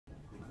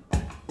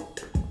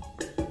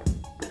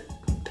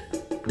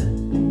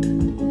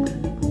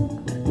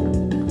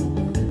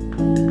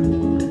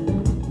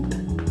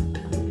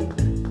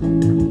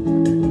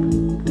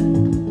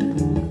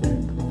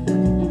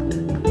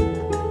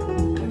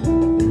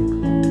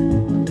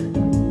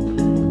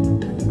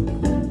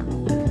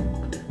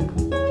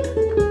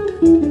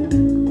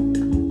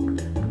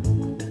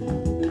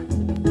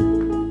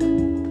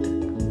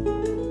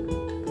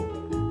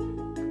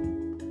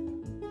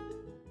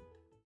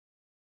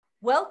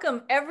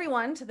Welcome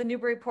everyone to the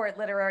Newburyport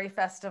Literary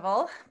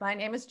Festival. My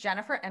name is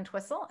Jennifer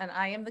Entwistle and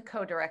I am the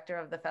co-director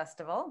of the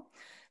festival.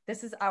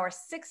 This is our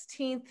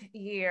 16th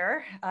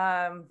year.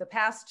 The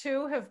past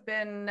two have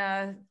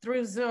been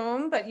through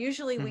Zoom, but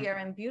usually we are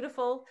in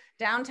beautiful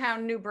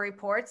downtown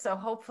Newburyport. So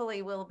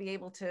hopefully we'll be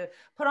able to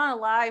put on a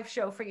live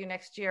show for you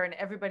next year and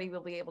everybody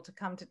will be able to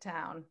come to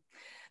town.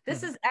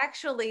 This is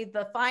actually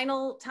the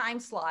final time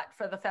slot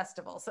for the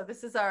festival. So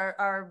this is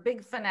our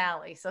big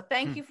finale. So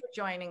thank you for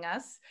joining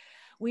us.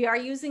 We are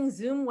using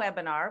Zoom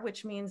webinar,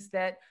 which means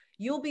that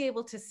you'll be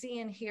able to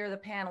see and hear the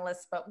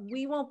panelists, but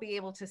we won't be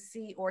able to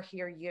see or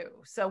hear you.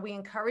 So we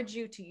encourage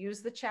you to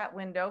use the chat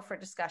window for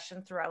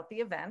discussion throughout the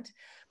event.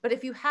 But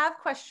if you have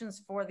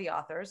questions for the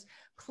authors,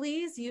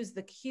 please use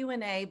the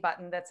Q&A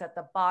button that's at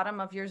the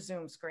bottom of your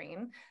Zoom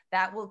screen.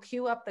 That will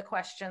queue up the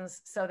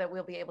questions so that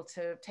we'll be able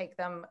to take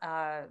them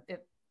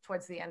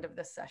towards the end of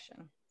this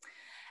session.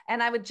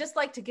 And I would just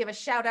like to give a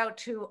shout out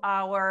to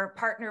our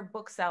partner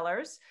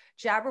booksellers,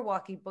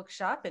 Jabberwocky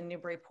Bookshop in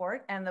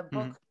Newburyport and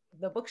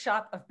the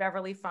Bookshop of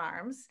Beverly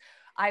Farms.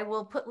 I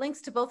will put links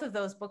to both of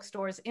those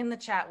bookstores in the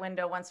chat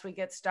window once we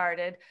get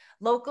started.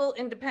 Local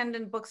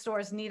independent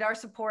bookstores need our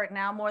support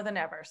now more than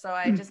ever. So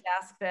I just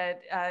ask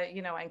that, I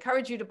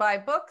encourage you to buy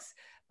books,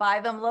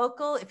 buy them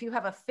local. If you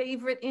have a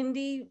favorite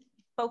indie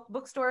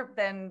bookstore,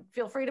 then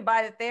feel free to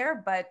buy it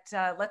there, but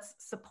let's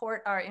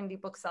support our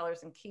indie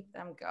booksellers and keep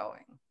them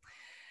going.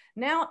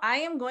 Now I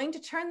am going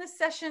to turn this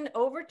session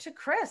over to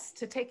Chris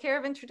to take care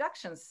of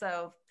introductions.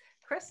 So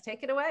Chris,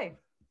 take it away.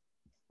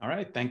 All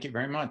right, thank you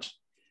very much.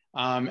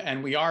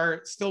 And we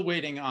are still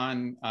waiting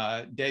on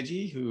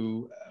Deji,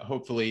 who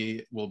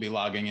hopefully will be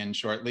logging in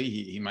shortly.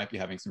 He might be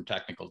having some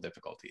technical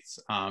difficulties,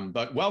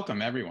 but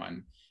welcome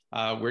everyone.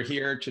 We're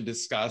here to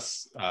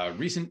discuss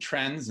recent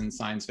trends in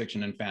science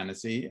fiction and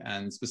fantasy,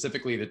 and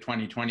specifically the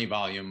 2020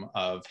 volume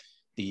of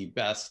the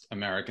Best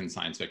American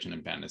Science Fiction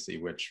and Fantasy,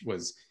 which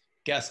was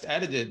guest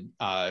edited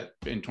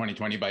in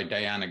 2020 by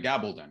Diana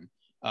Gabaldon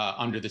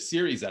under the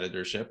series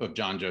editorship of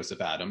John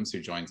Joseph Adams, who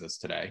joins us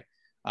today.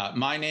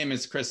 My name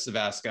is Chris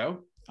Cevasco.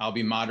 I'll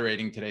be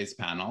moderating today's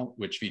panel,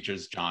 which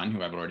features John,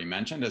 who I've already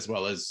mentioned, as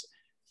well as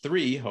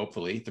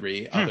hopefully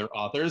three other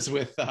authors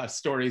with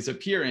stories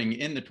appearing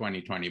in the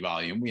 2020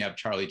 volume. We have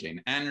Charlie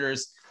Jane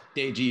Anders,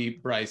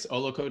 Deji Bryce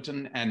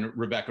Olukotun, and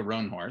Rebecca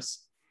Roanhorse.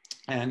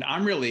 And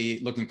I'm really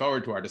looking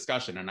forward to our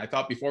discussion. And I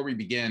thought before we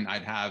begin,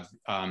 I'd have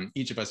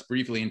each of us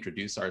briefly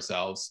introduce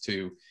ourselves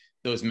to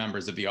those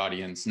members of the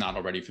audience not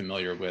already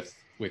familiar with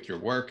your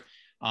work.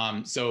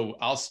 So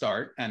I'll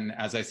start. And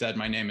as I said,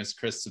 my name is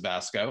Chris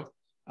Cevasco.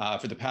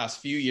 For the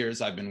past few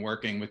years, I've been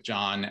working with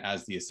John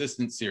as the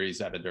assistant series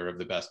editor of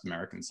the Best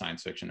American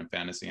Science Fiction and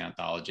Fantasy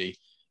Anthology.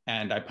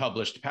 And I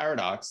published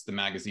Paradox, the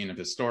magazine of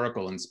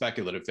historical and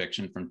speculative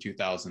fiction from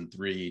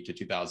 2003 to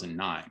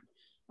 2009.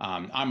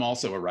 I'm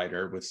also a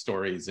writer with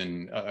stories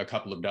in a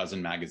couple of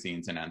dozen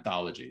magazines and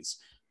anthologies.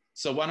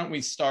 So why don't we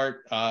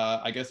start,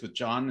 I guess, with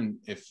John, and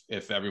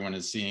if everyone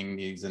is seeing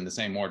these in the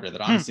same order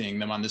that I'm seeing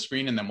them on the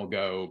screen, and then we'll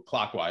go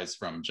clockwise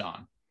from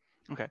John.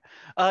 Okay.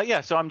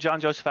 Yeah, so I'm John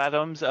Joseph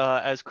Adams.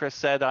 As Chris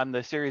said, I'm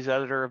the series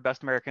editor of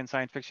Best American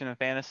Science Fiction and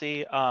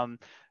Fantasy.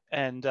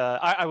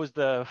 I was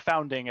the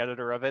founding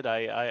editor of it.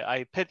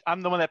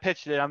 I'm the one that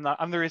pitched it.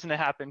 I'm the reason it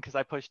happened because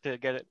I pushed to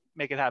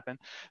make it happen.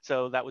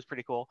 So that was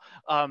pretty cool.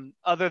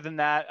 Other than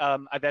that,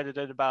 I've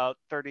edited about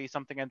 30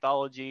 something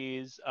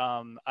anthologies.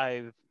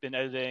 I've been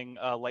editing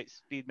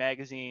Lightspeed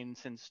magazine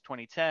since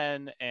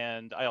 2010,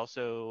 and I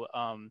also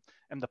am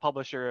the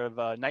publisher of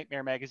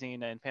Nightmare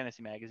magazine and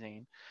Fantasy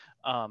magazine,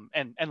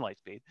 and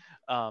Lightspeed.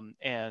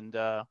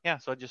 Yeah,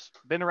 so I've just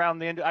been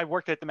around I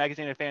worked at the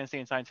magazine of fantasy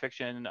and science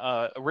fiction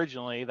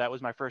originally. That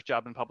was my first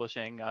job in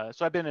publishing.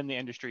 So I've been in the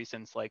industry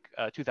since like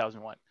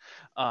 2001.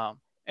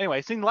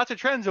 Anyway, seen lots of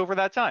trends over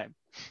that time.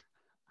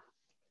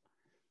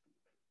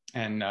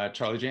 And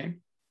Charlie Jane?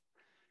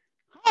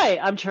 Hi,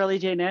 I'm Charlie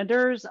Jane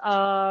Anders.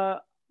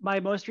 My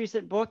most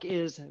recent book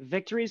is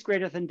Victories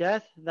Greater Than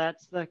Death.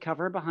 That's the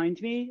cover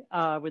behind me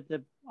with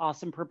the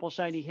awesome purple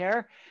shiny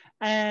hair.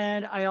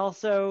 And I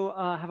also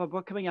have a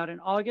book coming out in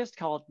August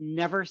called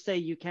Never Say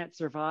You Can't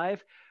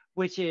Survive,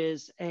 which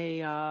is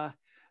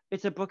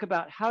it's a book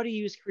about how to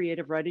use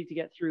creative writing to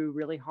get through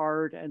really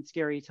hard and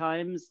scary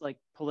times, like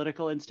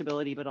political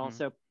instability, but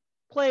also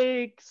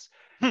plagues,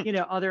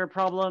 other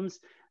problems.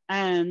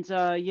 And,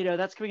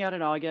 that's coming out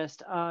in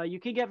August. You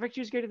can get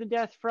Victories Greater Than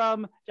Death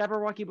from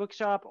Jabberwocky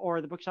Bookshop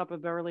or the Bookshop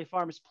of Beverly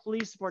Farms.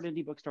 Please support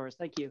indie bookstores.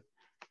 Thank you.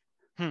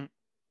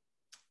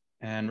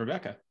 And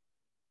Rebecca.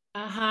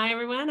 Hi,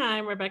 everyone.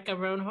 I'm Rebecca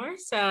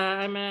Roanhorse.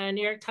 I'm a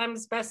New York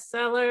Times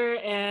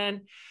bestseller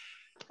and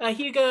a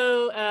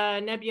Hugo,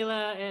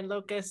 Nebula, and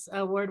Locus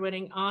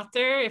award-winning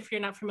author. If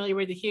you're not familiar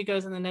with the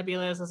Hugos and the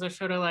Nebulas, those are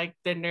sort of like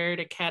the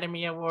Nerd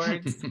Academy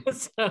Awards.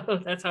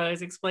 So that's how I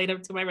always explain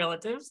them to my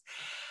relatives.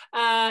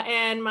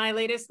 And my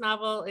latest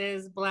novel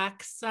is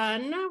Black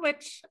Sun,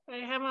 which I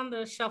have on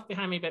the shelf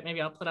behind me, but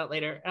maybe I'll put out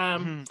later.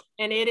 And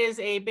it is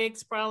a big,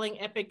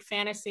 sprawling, epic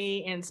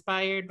fantasy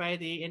inspired by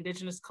the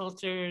indigenous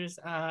cultures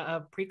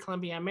of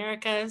pre-Columbian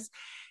Americas.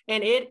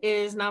 And it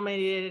is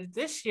nominated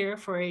this year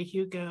for a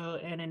Hugo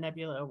and a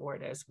Nebula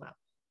Award as well.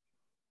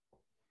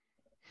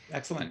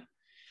 Excellent.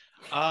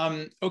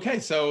 Okay,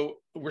 so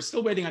we're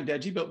still waiting on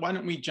Deji, but why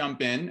don't we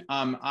jump in?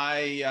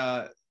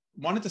 I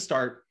wanted to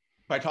start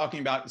by talking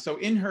about, so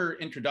in her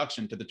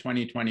introduction to the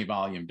 2020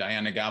 volume,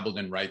 Diana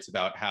Gabaldon writes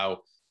about how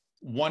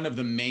one of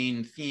the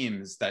main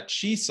themes that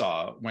she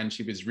saw when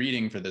she was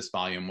reading for this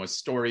volume was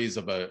stories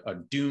of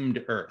a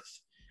doomed Earth.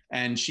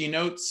 And she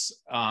notes,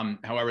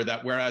 however,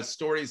 that whereas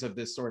stories of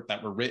this sort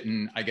that were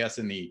written, I guess,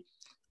 in the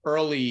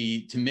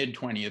early to mid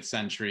 20th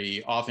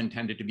century often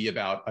tended to be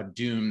about a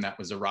doom that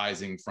was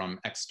arising from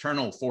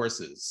external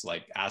forces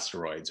like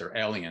asteroids or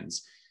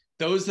aliens,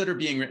 those that are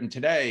being written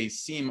today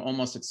seem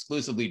almost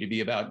exclusively to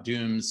be about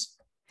dooms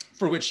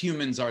for which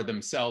humans are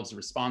themselves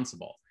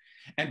responsible.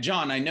 And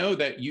John, I know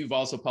that you've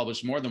also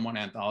published more than one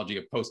anthology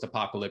of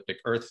post-apocalyptic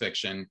Earth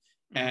fiction,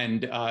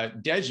 and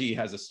Deji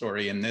has a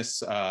story in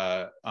this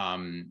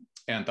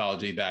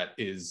anthology that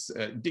is,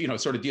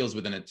 sort of deals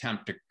with an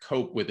attempt to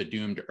cope with a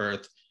doomed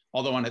Earth,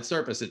 although on its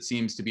surface, it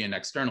seems to be an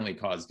externally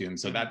caused doom.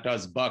 So that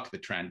does buck the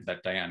trend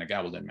that Diana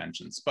Gabaldon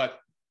mentions. But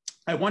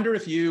I wonder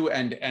if you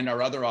and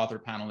our other author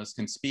panelists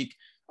can speak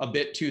a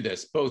bit to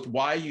this, both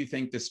why you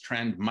think this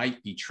trend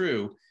might be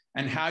true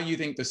and how you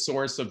think the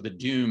source of the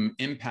doom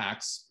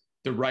impacts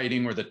the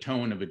writing or the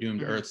tone of a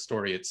doomed Earth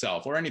story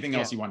itself, or anything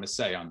else you want to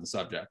say on the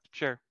subject.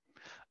 Sure.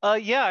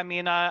 Yeah, I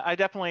mean, I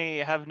definitely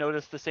have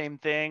noticed the same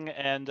thing,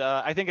 and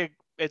I think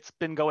it's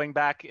been going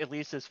back at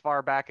least as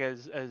far back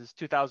as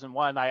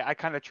 2001. I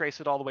kind of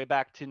trace it all the way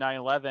back to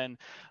 9/11,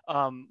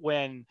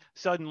 when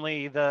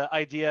suddenly the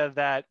idea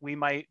that we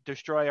might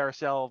destroy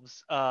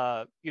ourselves,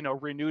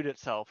 renewed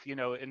itself.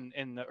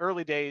 In the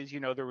early days,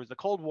 there was the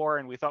Cold War,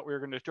 and we thought we were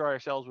going to destroy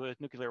ourselves with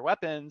nuclear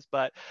weapons,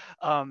 but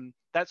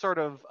that sort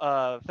of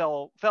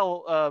fell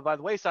by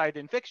the wayside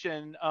in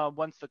fiction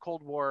once the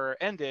Cold War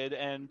ended,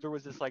 and there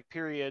was this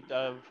period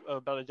of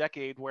about a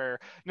decade where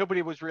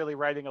nobody was really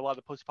writing a lot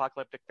of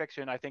post-apocalyptic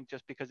fiction. I think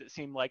just because it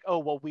seemed like, oh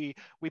well, we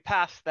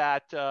passed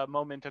that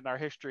moment in our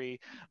history,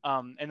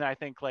 and I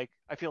think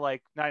I feel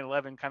like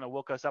 9/11 kind of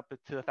woke us up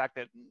to the fact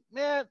that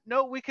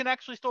no, we can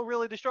actually still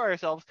really destroy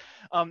ourselves.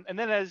 And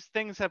then as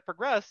things have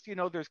progressed,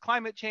 there's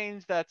climate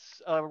change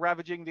that's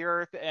ravaging the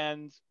Earth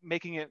and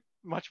making it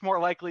much more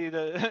likely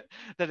that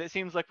it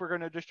seems like we're going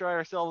to destroy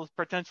ourselves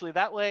potentially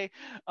that way.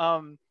 I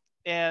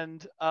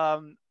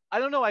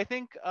don't know. I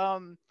think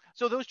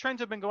so. Those trends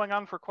have been going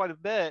on for quite a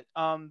bit,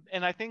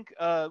 and I think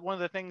one of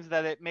the things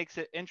that it makes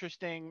it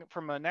interesting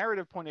from a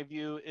narrative point of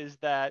view is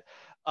that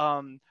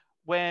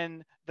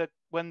when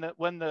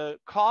the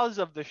cause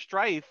of the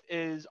strife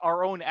is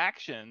our own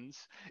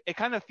actions, it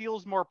kind of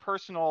feels more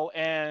personal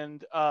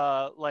and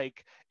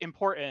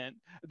important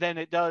than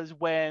it does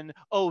when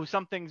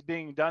something's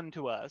being done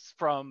to us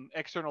from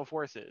external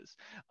forces.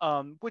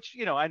 Which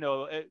I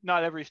know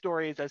not every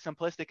story is as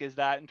simplistic as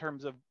that in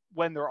terms of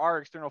when there are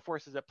external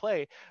forces at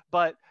play,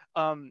 but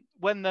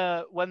when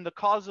the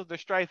cause of the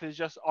strife is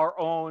just our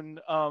own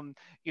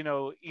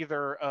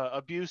either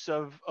abuse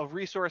of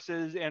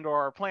resources and or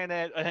our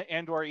planet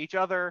and or each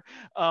other,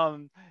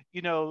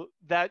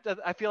 that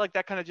I feel like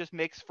that kind of just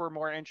makes for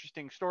more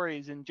interesting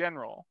stories in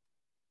general.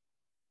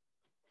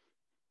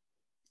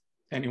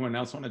 Anyone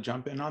else want to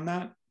jump in on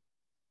that?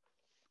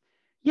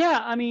 Yeah,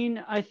 I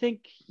mean, I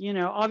think,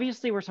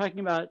 obviously we're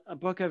talking about a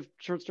book of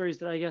short stories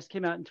that I guess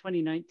came out in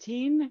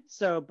 2019,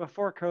 so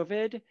before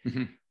COVID.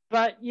 Mm-hmm.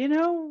 But,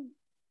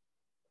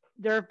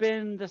 there have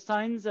been the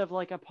signs of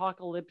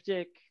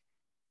apocalyptic,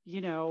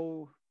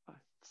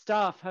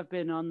 stuff have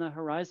been on the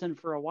horizon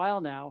for a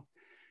while now.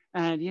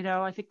 And,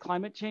 I think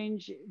climate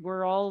change,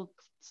 we're all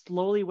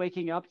slowly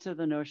waking up to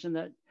the notion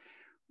that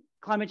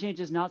climate change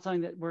is not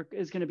something that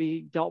is going to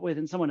be dealt with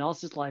in someone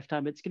else's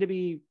lifetime. We're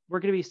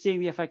going to be seeing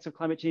the effects of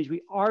climate change.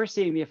 We are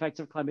seeing the effects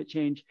of climate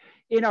change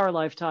in our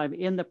lifetime,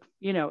 in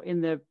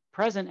the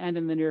present and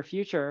in the near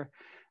future.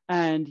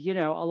 And,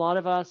 a lot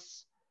of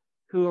us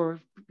who've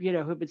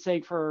been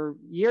saying for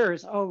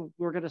years,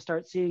 we're going to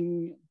start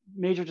seeing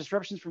major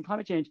disruptions from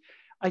climate change.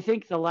 I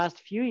think the last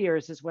few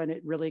years is when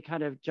it really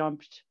kind of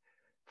jumped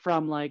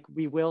from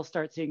we will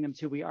start seeing them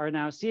to we are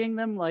now seeing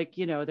them.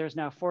 There's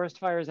now forest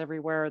fires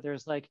everywhere.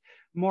 There's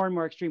more and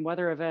more extreme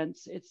weather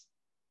events. It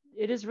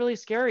is really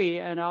scary.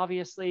 And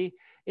obviously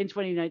in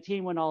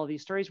 2019, when all of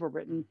these stories were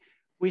written,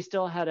 we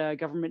still had a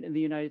government in the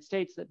United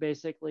States that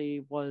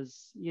basically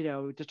was,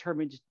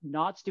 determined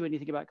not to do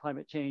anything about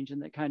climate change,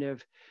 and that kind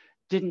of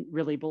didn't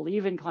really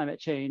believe in climate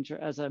change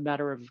as a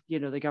matter of,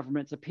 the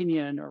government's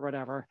opinion or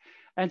whatever.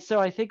 And so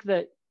I think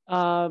that,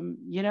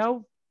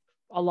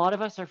 a lot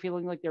of us are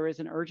feeling like there is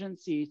an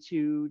urgency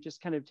to just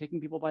kind of taking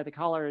people by the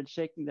collar and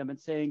shaking them and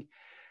saying,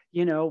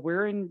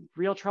 we're in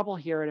real trouble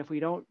here. And if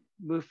we don't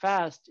move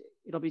fast,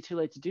 it'll be too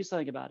late to do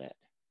something about it,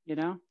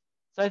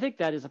 So I think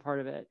that is a part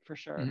of it for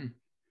sure. Mm-hmm.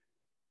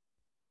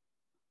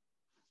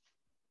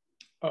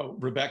 Oh,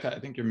 Rebecca, I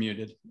think you're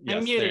muted. Yes,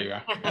 I'm muted. There you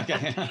are.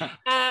 Okay.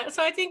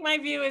 So I think my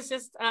view is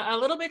just a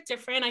little bit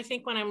different. I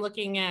think when I'm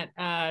looking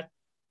at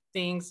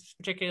things,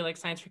 particularly like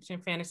science fiction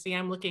and fantasy,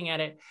 I'm looking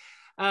at it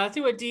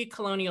through a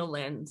decolonial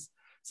lens.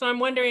 So I'm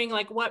wondering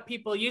like what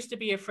people used to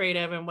be afraid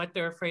of and what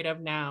they're afraid of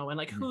now, and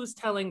like who's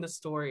telling the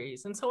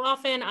stories. And so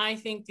often I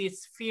think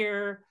this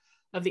fear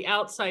of the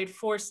outside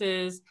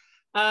forces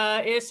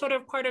is sort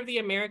of part of the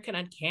American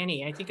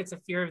uncanny. I think it's a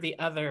fear of the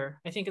other.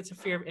 I think it's a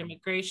fear of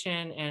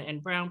immigration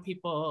and brown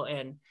people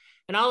and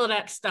all of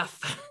that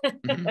stuff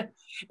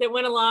that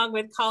went along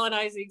with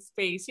colonizing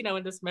space, you know,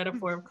 in this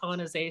metaphor of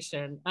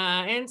colonization.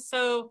 And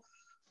so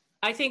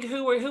I think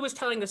who was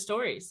telling the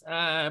stories?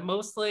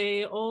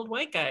 Mostly old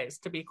white guys,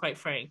 to be quite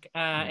frank.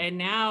 And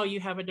now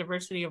you have a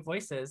diversity of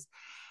voices.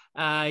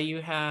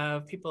 You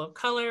have people of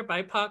color,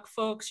 BIPOC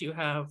folks, you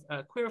have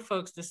queer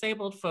folks,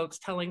 disabled folks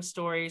telling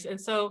stories.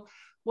 And so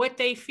what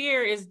they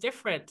fear is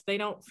different. They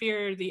don't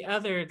fear the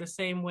other the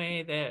same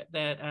way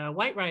that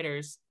white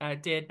writers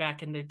did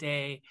back in the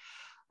day.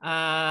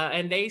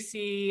 And they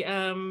see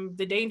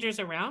the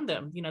dangers around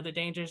them, you know, the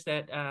dangers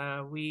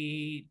that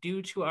we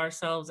do to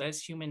ourselves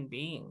as human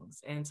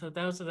beings. And so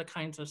those are the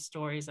kinds of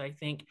stories I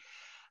think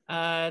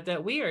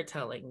that we are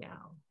telling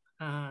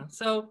now.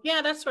 So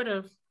yeah, that's sort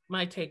of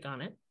my take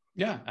on it.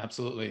 Yeah,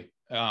 absolutely.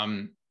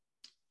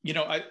 You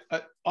know,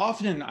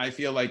 often I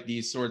feel like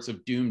these sorts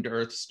of doomed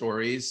Earth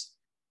stories,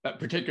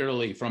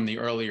 particularly from the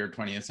earlier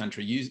 20th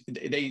century,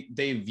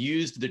 they've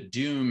used the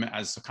doom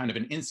as a kind of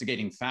an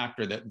instigating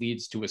factor that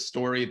leads to a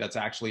story that's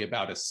actually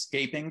about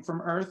escaping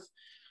from Earth,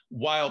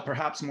 while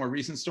perhaps more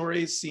recent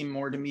stories seem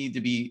more to me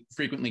to be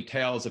frequently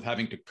tales of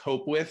having to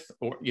cope with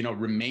or, you know,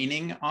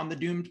 remaining on the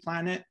doomed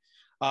planet.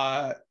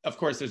 Of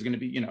course, there's going to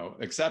be, you know,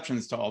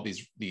 exceptions to all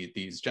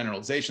these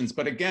generalizations.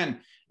 But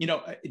again, you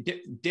know,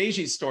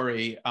 Deji's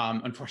story,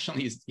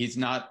 unfortunately, he's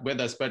not with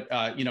us, but,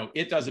 you know,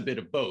 it does a bit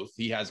of both.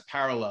 He has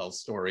parallel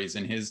stories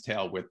in his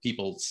tale with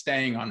people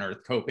staying on Earth,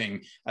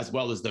 coping, as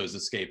well as those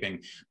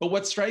escaping. But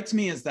what strikes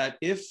me is that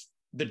if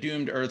the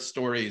doomed Earth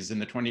stories in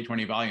the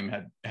 2020 volume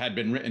had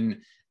been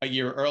written a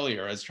year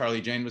earlier, as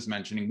Charlie Jane was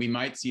mentioning, we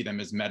might see them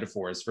as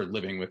metaphors for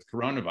living with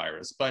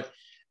coronavirus. But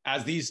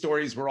as these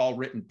stories were all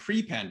written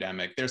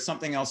pre-pandemic, there's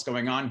something else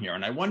going on here.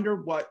 And I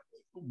wonder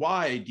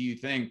why do you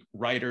think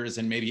writers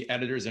and maybe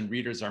editors and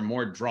readers are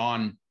more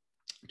drawn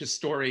to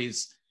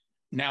stories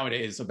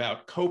nowadays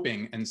about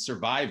coping and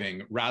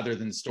surviving rather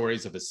than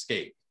stories of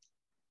escape?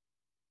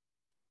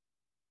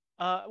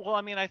 Well,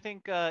 I mean, I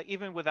think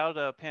even without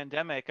a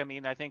pandemic, I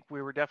mean, I think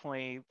we were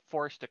definitely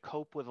forced to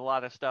cope with a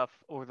lot of stuff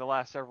over the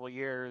last several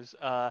years,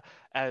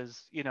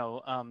 as you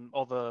know,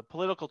 all the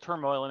political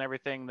turmoil and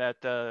everything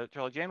that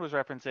Charlie Jane was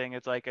referencing.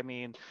 It's like, I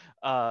mean,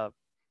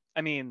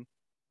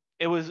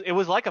 it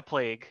was like a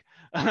plague.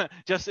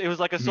 It was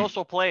like a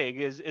social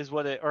plague is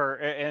what it,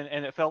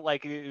 and it felt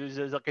like it was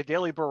like a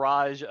daily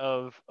barrage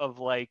of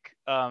like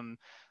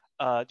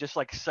just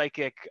like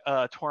psychic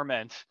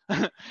torment.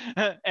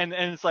 and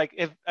it's like,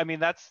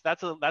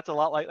 that's a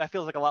lot like, that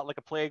feels like a lot like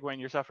a plague when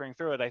you're suffering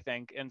through it, I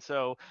think. And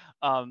so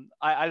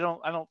I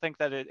don't think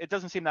that it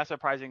doesn't seem that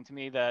surprising to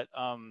me that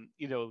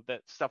you know,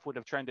 that stuff would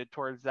have trended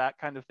towards that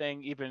kind of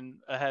thing even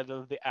ahead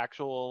of the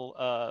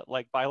actual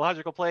like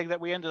biological plague that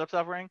we ended up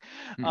suffering.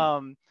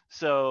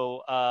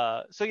 So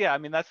yeah, I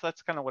mean, that's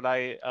kind of what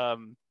I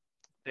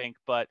think.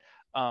 But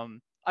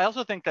I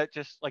also think that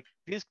just like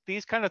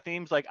these kind of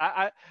themes, like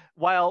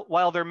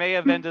while there may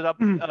have ended up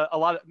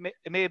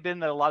it may have been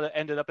that a lot of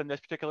ended up in this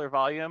particular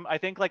volume, I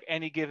think like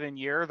any given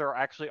year there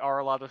actually are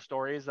a lot of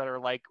stories that are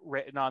like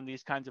written on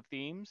these kinds of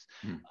themes.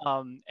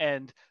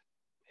 And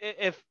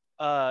if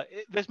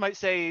this might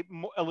say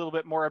a little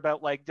bit more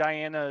about like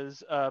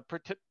Diana's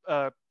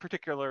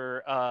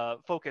particular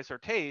focus or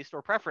taste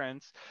or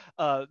preference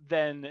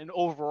than an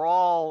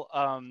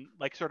overall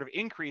like sort of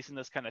increase in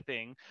this kind of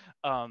thing.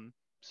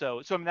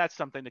 So I mean, that's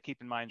something to keep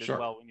in mind as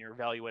well when you're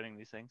evaluating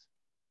these things.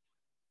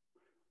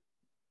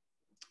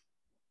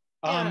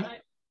 Go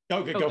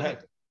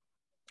ahead.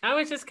 I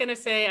was just gonna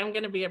say, I'm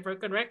gonna be a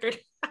broken record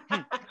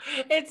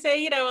and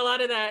say, you know, a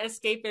lot of that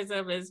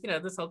escapism is, you know,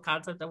 this whole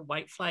concept of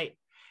white flight.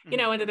 You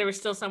know, and that there was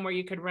still somewhere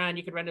you could run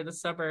to the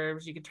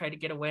suburbs, you could try to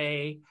get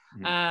away.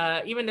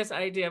 Even this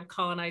idea of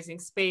colonizing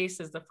space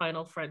as the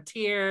final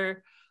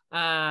frontier.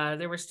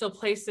 There were still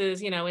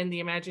places, you know, in the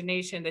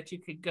imagination that you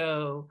could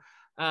go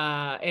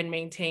and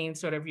maintain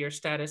sort of your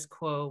status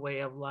quo way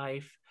of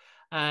life.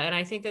 And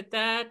I think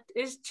that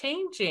is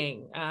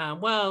changing.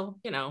 Well,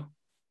 you know,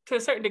 to a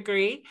certain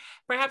degree.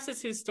 Perhaps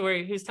it's who's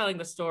telling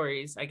the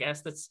stories, I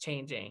guess, that's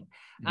changing.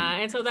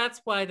 And so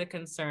that's why the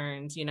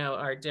concerns, you know,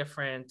 are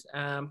different,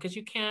 because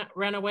you can't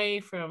run away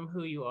from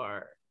who you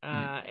are.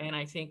 And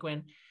I think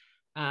when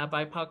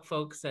BIPOC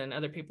folks and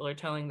other people are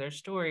telling their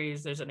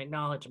stories, there's an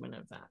acknowledgement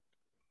of that.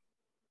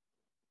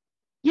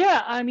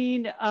 Yeah, I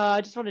mean, I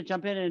just want to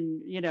jump in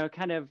and, you know,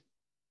 kind of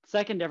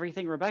second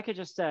everything Rebecca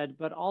just said,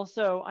 but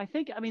also I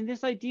think, I mean,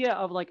 this idea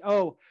of like,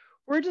 oh,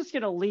 we're just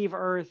going to leave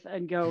Earth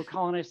and go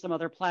colonize some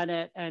other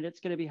planet and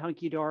it's going to be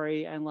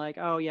hunky-dory and like,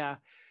 oh yeah,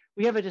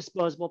 we have a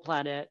disposable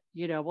planet,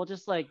 you know, we'll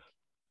just like,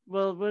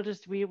 we'll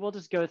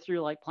just go through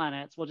like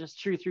planets, we'll just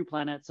chew through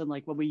planets, and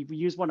like when we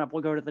use one up,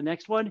 we'll go to the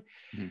next one.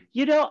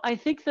 You know, I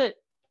think that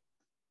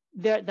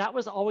that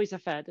was always a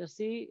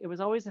fantasy. It was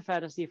always a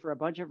fantasy for a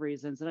bunch of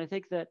reasons. And I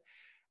think that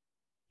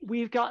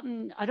we've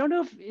gotten, I don't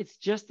know if it's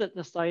just that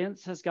the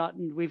science has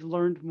gotten, we've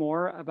learned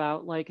more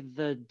about like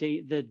the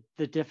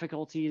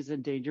difficulties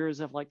and dangers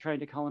of like trying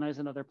to colonize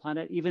another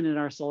planet, even in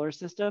our solar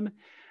system.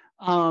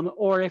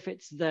 Or if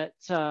it's that,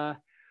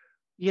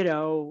 you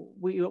know,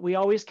 we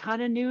always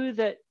kind of knew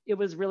that it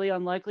was really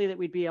unlikely that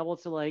we'd be able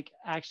to like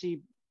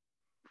actually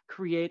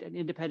create an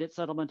independent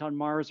settlement on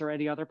Mars or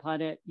any other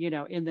planet, you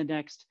know, in the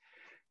next,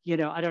 you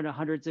know, I don't know,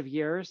 hundreds of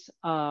years.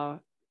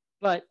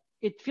 But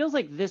it feels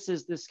like this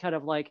is this kind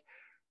of like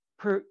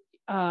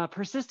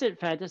persistent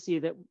fantasy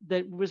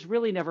that was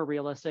really never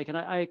realistic. And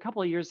a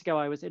couple of years ago,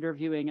 I was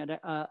interviewing an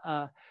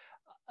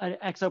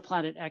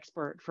exoplanet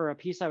expert for a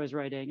piece I was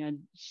writing, and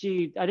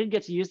I didn't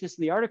get to use this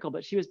in the article,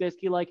 but she was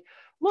basically like,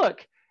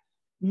 look,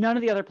 none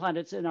of the other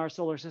planets in our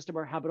solar system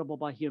are habitable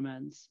by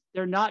humans.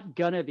 They're not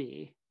gonna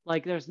be.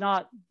 Like,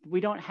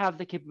 we don't have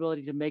the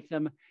capability to make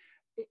them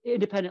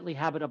independently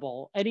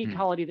habitable. Any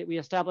colony that we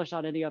establish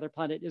on any other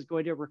planet is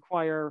going to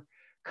require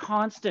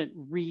constant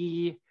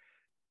resupply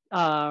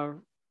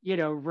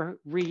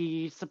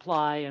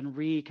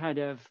and kind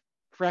of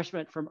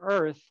refreshment from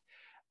Earth.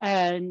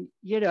 And,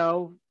 you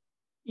know,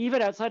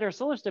 even outside our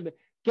solar system,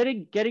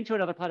 getting to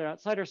another planet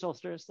outside our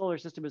solar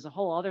system is a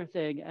whole other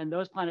thing. And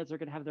those planets are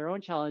going to have their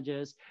own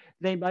challenges.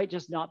 They might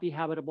just not be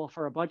habitable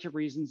for a bunch of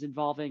reasons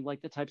involving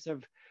like the types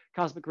of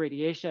cosmic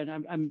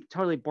radiation. I'm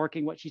totally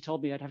borking what she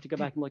told me. I'd have to go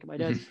back and look at my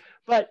notes.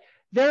 But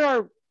there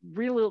are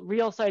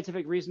real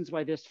scientific reasons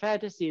why this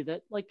fantasy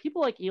that like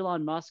people like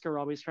Elon Musk are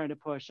always trying to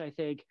push, I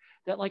think,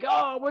 that like,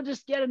 oh, we'll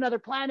just get another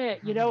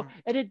planet, you know.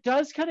 And it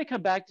does kind of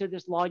come back to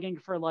this longing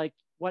for like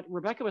what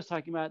Rebecca was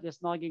talking about,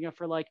 this longing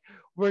for like,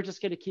 we're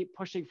just going to keep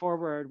pushing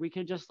forward. We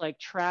can just like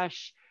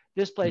trash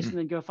this place and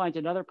then go find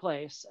another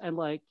place. And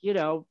like, you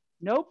know,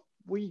 nope,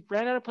 we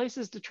ran out of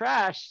places to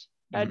trash.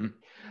 And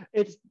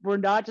we're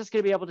not just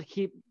going to be able to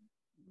keep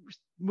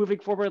moving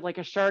forward like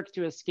a shark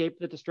to escape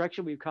the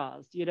destruction we've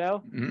caused, you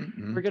know?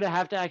 We're going to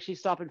have to actually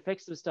stop and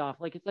fix some stuff.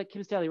 Like, it's like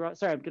Kim Stanley,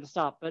 sorry, I'm going to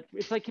stop, but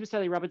it's like Kim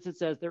Stanley Robinson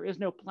says, there is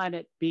no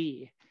planet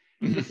B.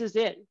 This is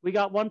it. We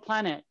got one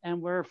planet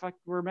and we're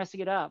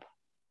messing it up.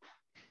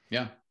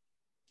 Yeah.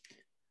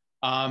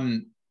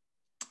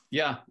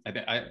 Yeah,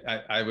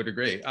 I would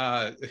agree.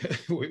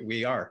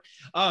 We are.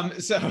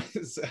 So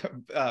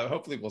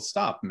hopefully we'll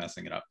stop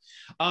messing it up.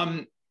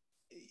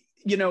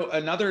 You know,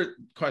 another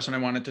question I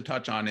wanted to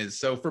touch on is,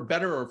 so for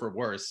better or for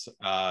worse,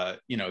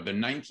 you know, the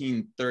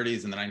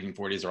 1930s and the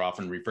 1940s are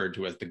often referred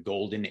to as the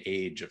golden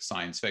age of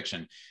science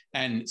fiction.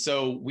 And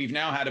so we've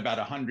now had about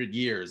 100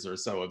 years or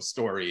so of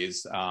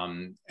stories.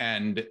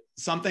 And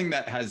something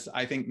that has,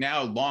 I think,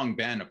 now long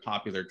been a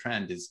popular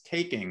trend is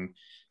taking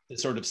the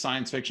sort of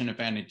science fiction and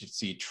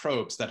fantasy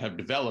tropes that have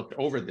developed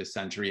over this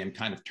century and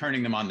kind of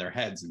turning them on their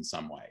heads in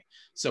some way.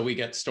 So we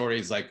get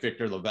stories like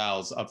Victor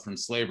LaValle's Up From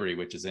Slavery,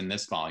 which is in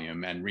this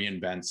volume, and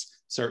reinvents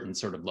certain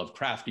sort of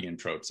Lovecraftian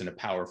tropes in a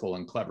powerful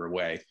and clever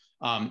way,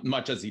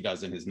 much as he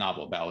does in his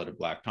novel Ballad of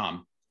Black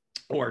Tom.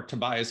 Or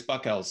Tobias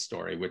Buckell's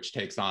story, which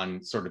takes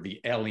on sort of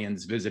the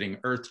aliens visiting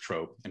Earth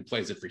trope and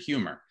plays it for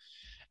humor.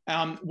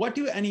 What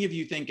do any of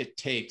you think it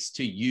takes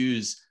to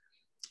use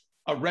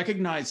a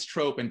recognized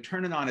trope and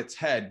turn it on its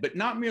head, but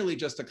not merely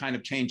just to kind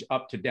of change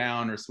up to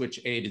down or switch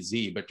A to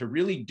Z, but to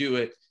really do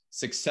it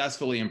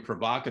successfully and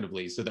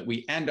provocatively so that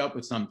we end up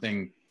with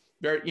something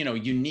very, you know,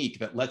 unique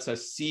that lets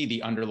us see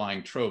the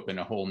underlying trope in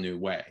a whole new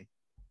way?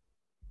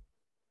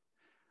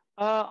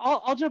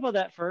 I'll jump on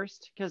that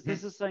first, because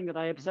this is something that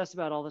I obsess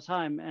about all the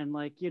time. And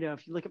like, you know,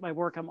 if you look at my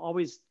work, I'm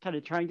always kind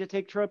of trying to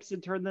take tropes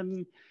and turn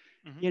them,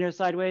 you know,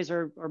 sideways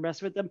or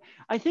mess with them.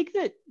 I think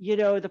that, you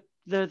know,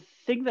 the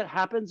thing that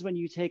happens when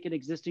you take an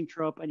existing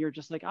trope and you're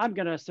just like, I'm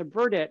going to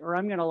subvert it, or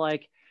I'm going to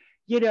like,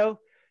 you know,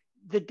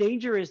 the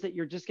danger is that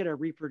you're just going to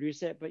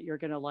reproduce it, but you're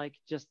going to like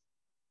just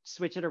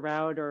switch it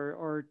around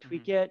or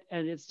tweak it.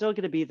 And it's still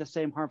going to be the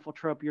same harmful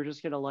trope. You're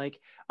just going to like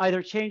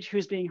either change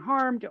who's being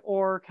harmed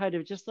or kind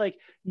of just like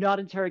not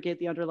interrogate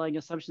the underlying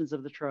assumptions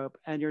of the trope.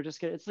 And you're just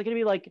going to, it's going to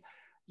be like,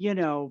 you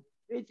know,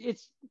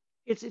 it's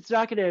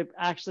not going to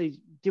actually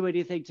do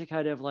anything to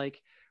kind of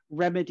like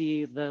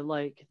remedy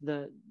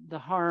the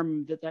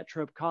harm that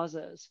trope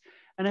causes.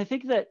 And I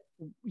think that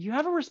you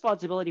have a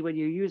responsibility when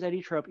you use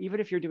any trope, even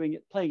if you're doing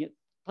it,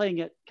 playing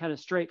it kind of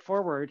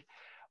straightforward,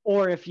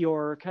 or if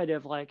you're kind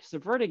of like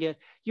subverting it,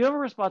 you have a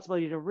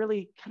responsibility to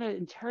really kind of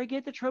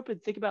interrogate the trope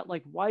and think about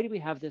like, why do we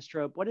have this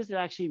trope? What does it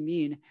actually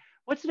mean?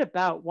 What's it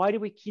about? Why do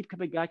we keep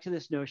coming back to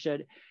this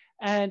notion?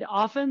 And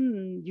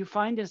often you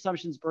find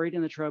assumptions buried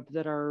in the trope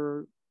that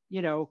are,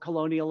 you know,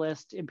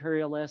 colonialist,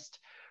 imperialist,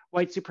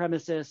 white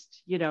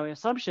supremacist, you know,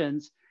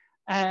 assumptions,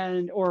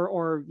 and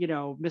or you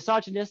know,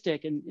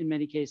 misogynistic in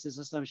many cases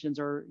assumptions,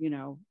 or you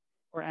know,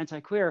 or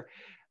anti-queer,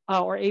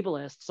 or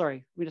ableist.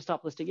 Sorry, we just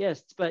stop listing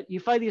ists. But you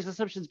find these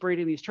assumptions buried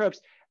in these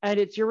tropes, and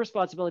it's your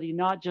responsibility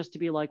not just to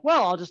be like,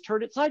 well, I'll just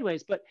turn it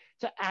sideways, but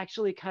to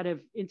actually kind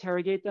of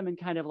interrogate them and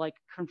kind of like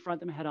confront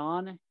them head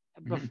on,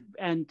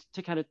 and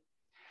to kind of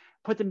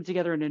put them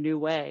together in a new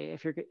way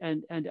if you're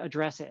and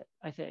address it,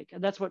 I think.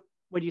 And that's what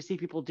when you see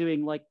people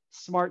doing like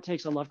smart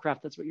takes on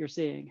Lovecraft, that's what you're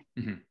seeing.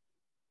 Mm-hmm.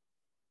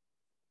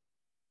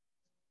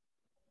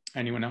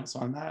 Anyone else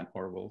on that,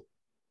 or will?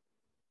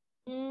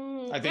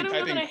 I don't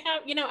know that I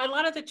have, a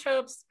lot of the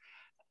tropes,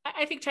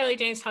 I think Charlie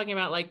Jane's talking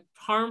about like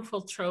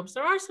harmful tropes.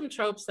 There are some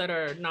tropes that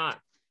are not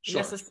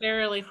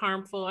necessarily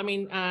harmful. I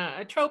mean,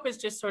 a trope is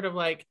just sort of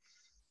like,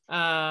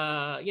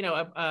 a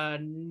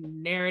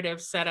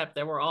narrative setup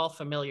that we're all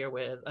familiar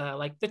with,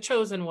 like the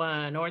chosen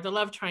one or the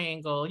love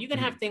triangle. You can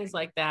have things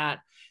like that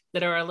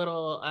are a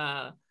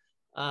little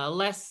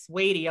less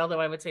weighty, although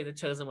I would say the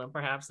chosen one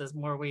perhaps is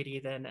more weighty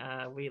than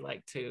we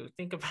like to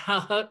think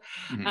about.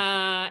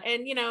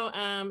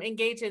 And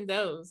engage in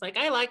those. Like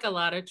I like a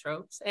lot of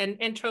tropes,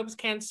 and tropes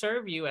can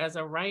serve you as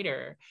a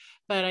writer.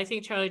 But I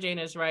think Charlie Jane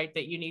is right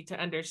that you need to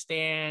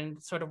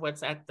understand sort of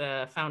what's at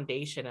the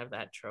foundation of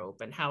that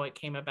trope and how it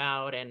came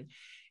about and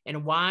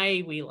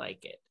why we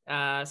like it.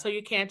 So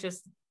you can't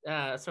just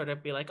sort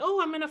of be like, oh,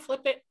 I'm going to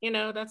flip it. You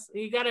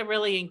got to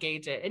really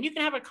engage it, and you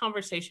can have a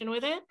conversation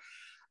with it.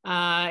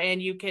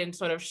 And you can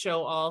sort of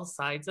show all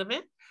sides of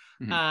it.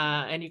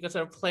 And you can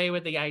sort of play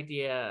with the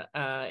idea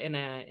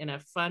in a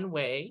fun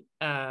way.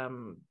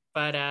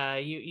 But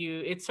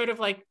it's sort of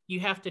like you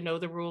have to know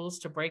the rules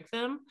to break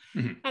them.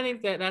 I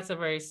think that's a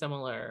very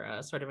similar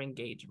sort of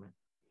engagement.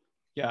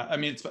 Yeah, I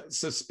mean,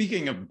 so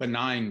speaking of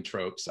benign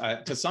tropes,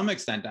 to some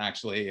extent,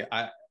 actually,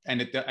 I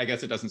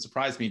guess it doesn't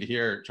surprise me to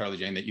hear, Charlie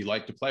Jane, that you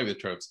like to play with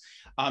tropes.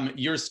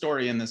 Your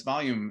story in this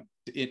volume,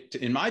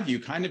 in my view,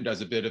 kind of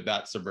does a bit of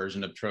that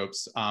subversion of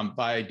tropes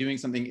by doing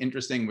something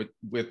interesting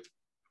with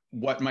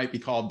what might be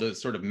called the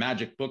sort of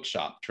magic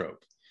bookshop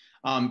trope.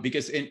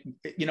 Because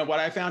what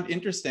I found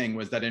interesting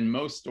was that in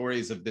most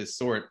stories of this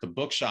sort, the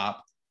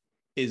bookshop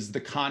is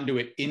the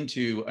conduit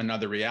into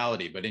another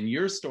reality. But in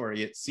your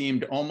story, it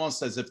seemed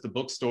almost as if the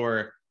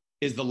bookstore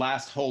is the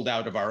last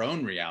holdout of our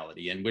own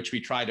reality, in which we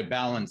try to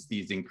balance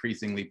these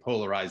increasingly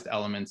polarized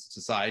elements of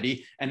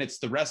society. And it's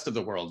the rest of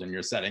the world, and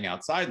you're setting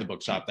outside the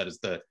bookshop, that is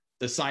the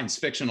science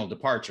fictional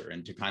departure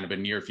into kind of a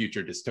near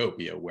future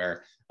dystopia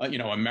where,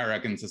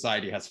 American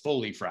society has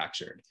fully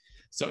fractured.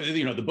 So,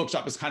 the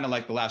bookshop is kind of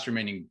like the last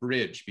remaining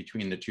bridge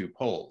between the two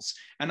poles.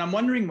 And I'm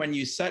wondering, when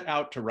you set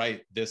out to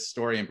write this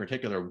story in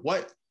particular,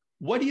 what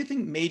do you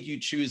think made you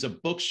choose a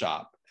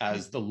bookshop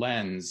as the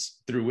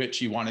lens through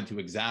which you wanted to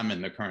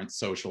examine the current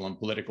social and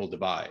political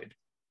divide?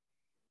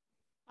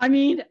 I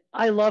mean,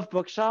 I love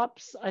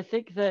bookshops. I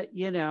think that,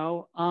 I'm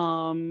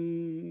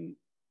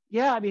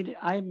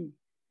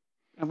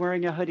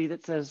wearing a hoodie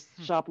that says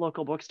shop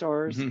local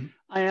bookstores.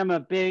 I am a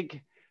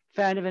big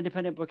fan of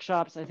independent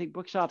bookshops. I think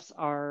bookshops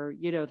are,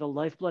 the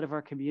lifeblood of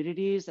our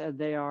communities, and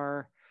they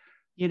are,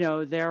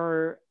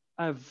 they're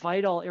a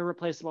vital,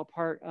 irreplaceable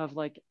part of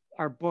like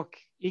our book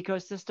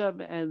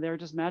ecosystem, and they're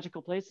just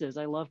magical places.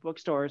 I love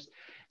bookstores.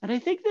 And I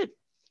think that,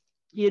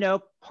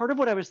 part of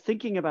what I was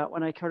thinking about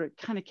when I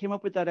kind of came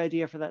up with that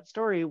idea for that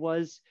story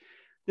was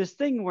this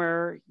thing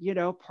where,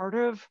 part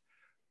of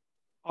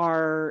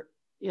our,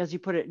 as you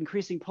put it,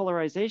 increasing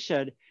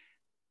polarization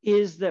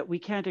is that we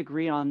can't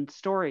agree on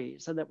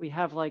stories, and that we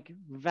have like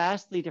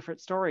vastly different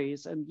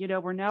stories. And,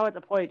 we're now at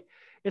the point,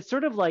 it's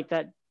sort of like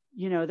that,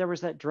 there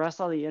was that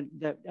dress on the end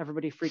that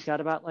everybody freaked out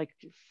about like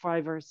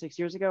 5 or 6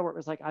 years ago, where it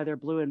was like either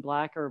blue and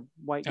black or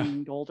white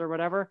and gold or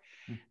whatever.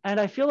 And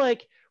I feel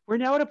like we're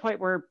now at a point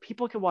where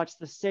people can watch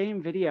the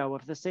same video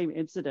of the same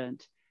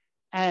incident,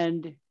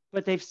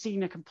 but they've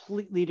seen a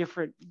completely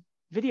different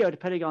video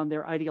depending on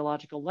their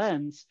ideological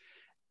lens.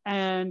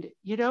 And,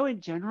 in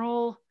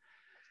general,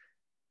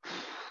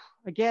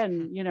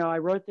 again,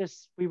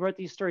 we wrote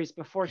these stories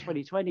before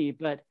 2020,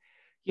 but,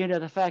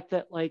 the fact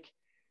that like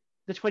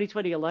the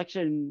 2020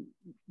 election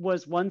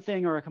was one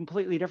thing or a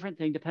completely different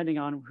thing, depending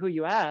on who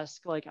you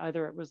ask, like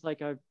either it was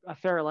like a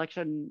fair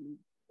election,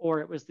 or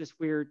it was this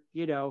weird,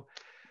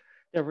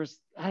 there was,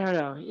 I don't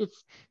know,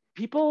 it's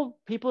people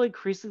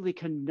increasingly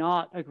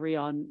cannot agree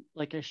on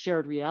like a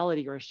shared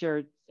reality or a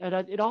shared, and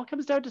it all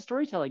comes down to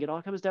storytelling. It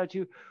all comes down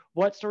to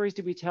what stories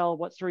do we tell,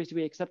 what stories do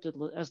we accept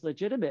as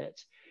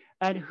legitimate,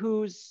 and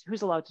who's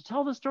allowed to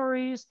tell the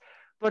stories,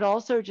 but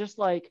also just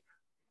like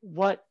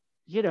what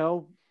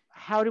lens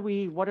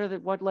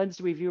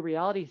do we view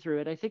reality through?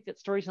 And I think that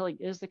storytelling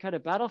is the kind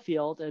of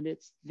battlefield, and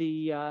it's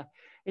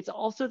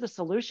also the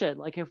solution.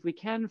 Like if we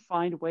can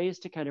find ways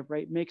to kind of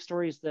make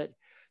stories that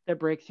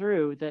break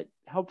through, that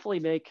hopefully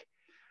make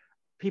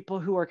people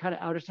who are kind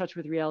of out of touch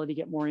with reality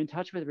get more in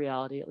touch with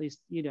reality, at least,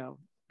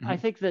 I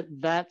think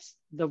that's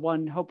the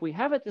one hope we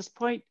have at this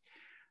point,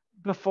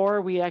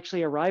 before we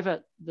actually arrive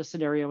at the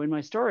scenario in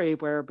my story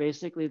where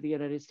basically the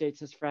United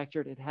States is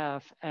fractured in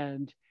half,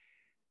 and,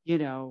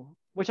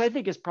 which I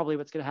think is probably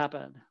what's going to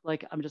happen.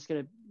 Like,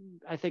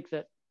 I think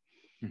that,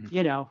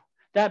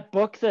 that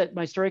book that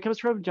my story comes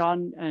from,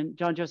 John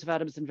Joseph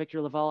Adams and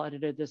Victor LaValle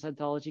edited this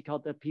anthology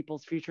called The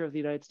People's Future of the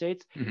United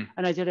States.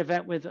 And I did an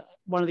event with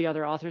one of the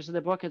other authors of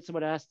the book, and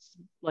someone asked,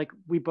 like,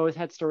 we both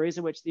had stories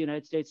in which the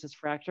United States is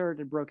fractured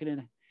and broken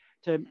in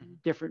to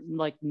different,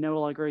 like no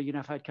longer a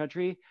unified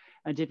country.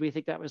 And did we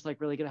think that was like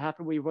really going to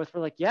happen? We both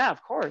were like, yeah,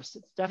 of course,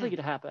 it's definitely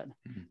going to happen.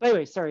 But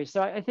anyway, sorry.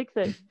 So I think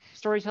that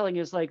storytelling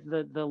is like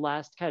the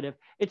last kind of,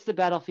 it's the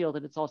battlefield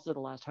and it's also the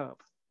last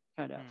hope,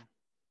 kind of.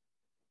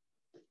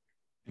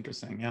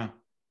 Interesting, yeah.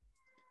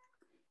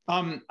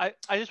 I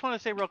just want to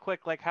say real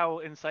quick, like how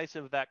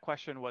incisive that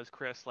question was,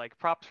 Chris. Like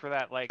props for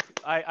that. Like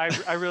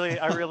I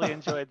really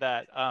enjoyed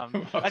that.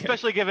 Okay.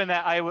 Especially given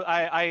that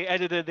I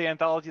edited the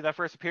anthology that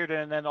first appeared in,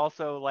 and then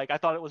also like I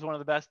thought it was one of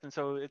the best, and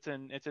so it's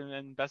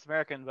in Best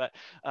American. But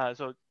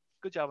so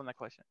good job on that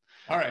question.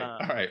 All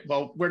right.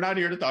 Well, we're not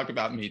here to talk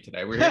about me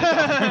today. We're here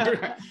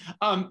to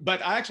talk.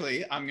 But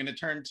actually, I'm going to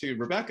turn to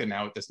Rebecca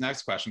now with this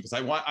next question, because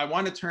I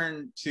want to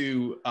turn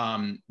to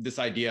this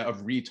idea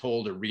of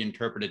retold or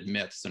reinterpreted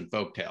myths and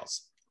folktales,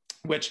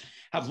 which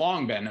have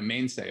long been a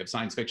mainstay of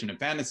science fiction and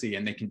fantasy,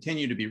 and they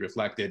continue to be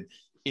reflected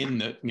in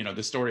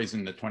the stories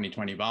in the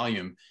 2020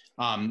 volume.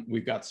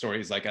 We've got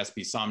stories like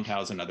S.P.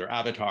 Somtow's Another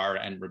Avatar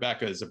and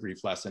Rebecca's A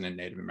Brief Lesson in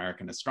Native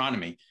American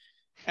Astronomy.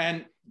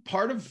 And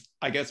part of,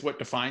 I guess, what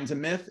defines a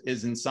myth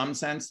is in some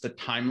sense the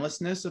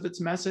timelessness of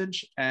its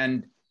message.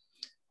 And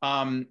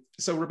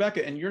so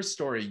Rebecca, in your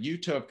story, you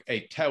took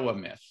a Tewa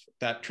myth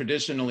that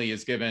traditionally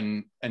is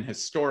given an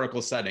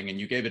historical setting, and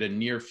you gave it a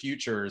near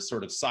future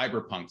sort of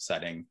cyberpunk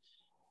setting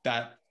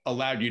that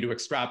allowed you to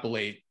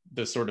extrapolate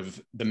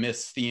the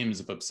myth's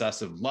themes of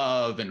obsessive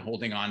love and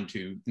holding on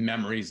to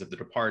memories of the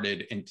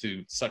departed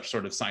into such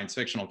sort of science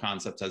fictional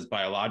concepts as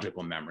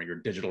biological memory or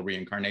digital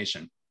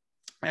reincarnation.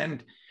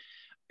 And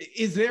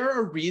is there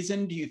a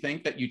reason, do you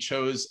think, that you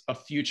chose a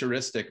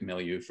futuristic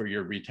milieu for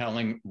your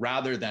retelling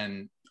rather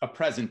than a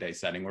present day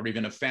setting or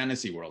even a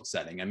fantasy world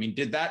setting? I mean,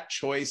 did that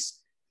choice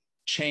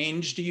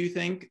change, do you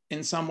think,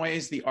 in some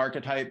ways, the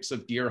archetypes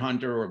of deer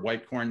hunter or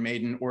white corn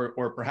maiden, or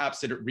perhaps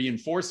did it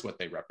reinforce what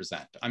they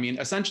represent? I mean,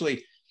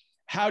 essentially,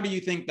 how do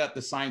you think that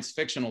the science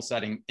fictional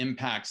setting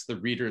impacts the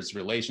reader's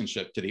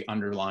relationship to the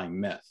underlying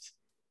myth?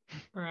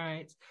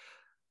 Right.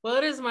 Well,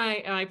 it is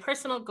my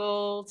personal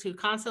goal to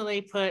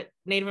constantly put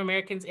Native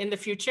Americans in the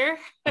future.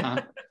 All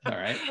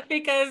right.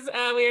 Because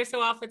we are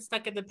so often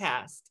stuck in the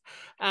past.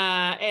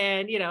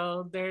 And,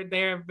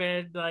 there have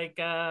been like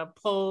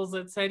polls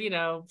that said,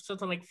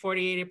 something like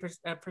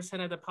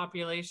 48% of the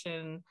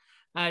population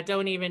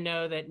don't even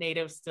know that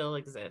natives still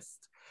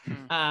exist.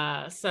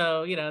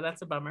 So,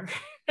 that's a bummer.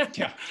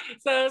 Yeah.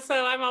 So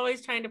I'm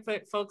always trying to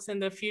put folks in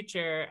the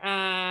future.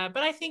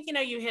 But I think,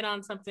 you hit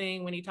on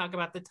something when you talk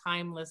about the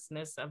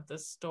timelessness of the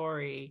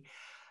story.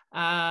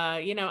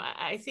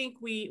 I think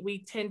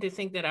we tend to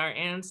think that our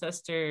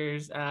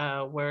ancestors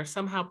were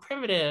somehow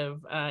primitive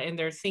in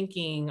their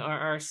thinking, or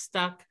are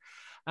stuck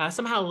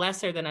somehow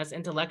lesser than us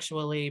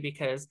intellectually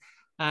because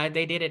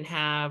they didn't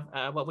have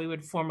what we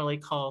would formally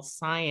call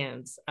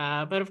science.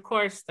 But of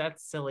course,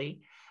 that's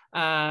silly.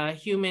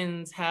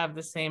 Humans have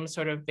the same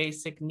sort of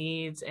basic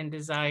needs and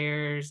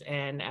desires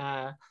and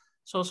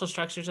social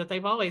structures that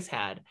they've always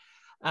had.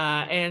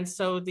 And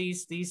so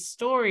these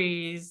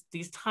stories,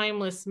 these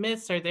timeless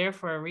myths are there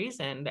for a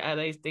reason.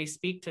 They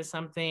speak to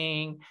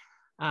something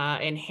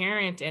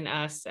inherent in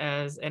us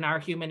as in our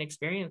human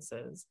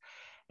experiences.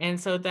 And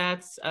so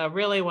that's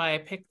really why I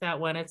picked that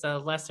one. It's a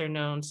lesser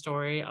known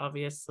story,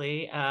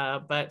 obviously,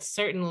 but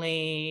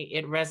certainly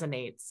it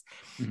resonates.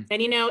 Mm-hmm.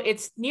 And,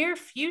 it's near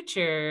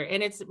future,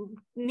 and it's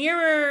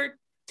nearer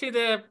to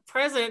the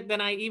present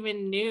than I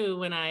even knew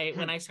when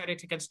I started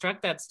to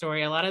construct that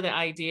story. A lot of the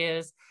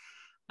ideas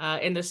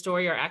in the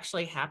story are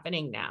actually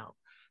happening now.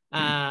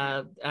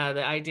 The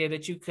idea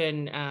that you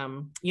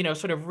can,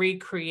 sort of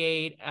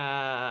recreate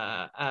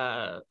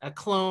a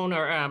clone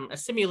or a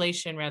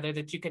simulation, rather,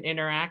 that you can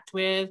interact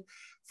with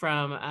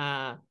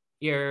from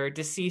your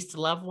deceased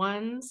loved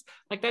ones.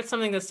 Like that's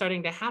something that's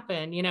starting to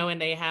happen,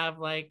 and they have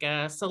like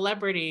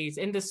celebrities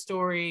in the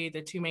story.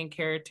 The two main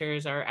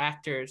characters are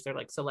actors. They're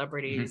like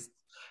celebrities. Mm-hmm.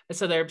 And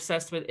so they're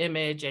obsessed with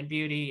image and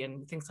beauty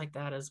and things like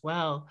that as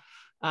well.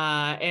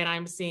 And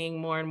I'm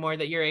seeing more and more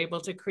that you're able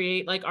to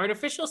create like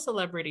artificial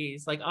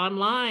celebrities, like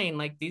online,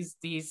 like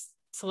these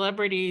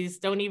celebrities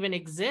don't even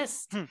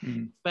exist,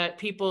 but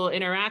people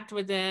interact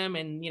with them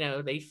and,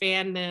 they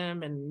fan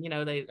them and,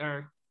 they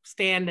are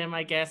stand them,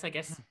 I guess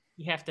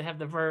you have to have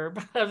the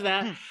verb of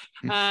that.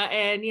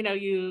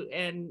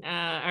 And,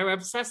 are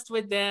obsessed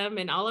with them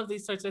and all of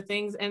these sorts of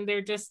things. And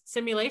they're just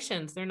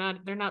simulations. They're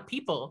not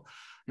people.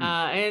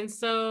 And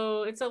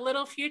so it's a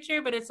little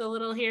future, but it's a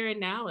little here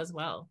and now as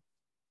well.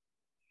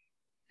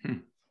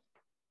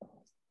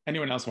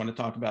 Anyone else want to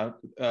talk about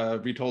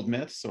retold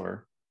myths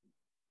or?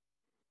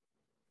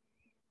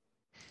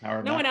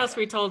 No one else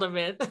retold a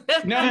myth.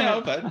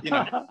 No, but you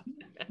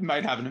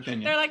might have an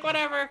opinion. They're like,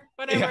 whatever,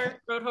 yeah.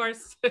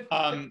 Roadhorse.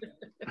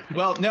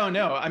 Well,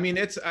 no. I mean,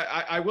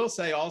 I will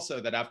say also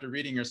that after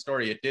reading your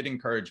story, it did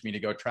encourage me to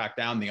go track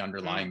down the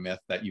underlying myth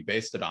that you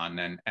based it on,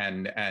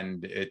 and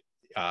it.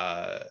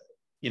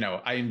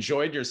 I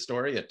enjoyed your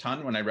story a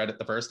ton when I read it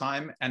the first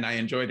time, and I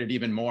enjoyed it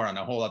even more on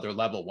a whole other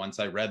level once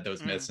I read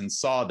those myths and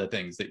saw the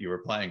things that you were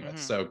playing with.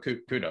 So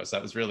kudos,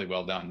 that was really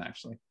well done,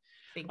 actually.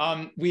 Thank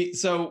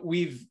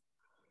you.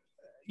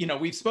 you know,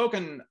 we've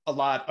spoken a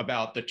lot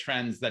about the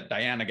trends that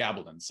Diana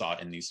Gabaldon saw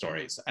in these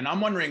stories. And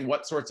I'm wondering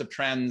what sorts of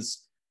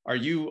trends are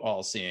you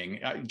all seeing?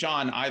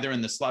 John, either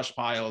in the slush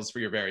piles for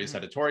your various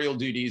editorial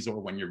duties or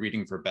when you're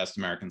reading for Best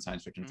American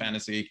Science Fiction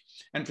Fantasy.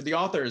 And for the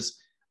authors,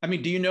 I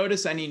mean, do you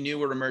notice any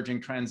new or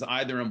emerging trends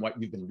either in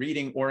what you've been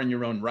reading or in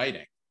your own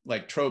writing,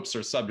 like tropes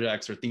or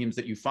subjects or themes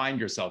that you find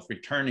yourself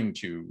returning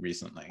to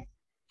recently?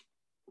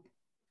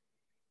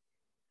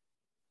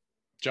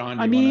 John,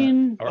 do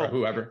you wanna, or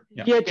whoever?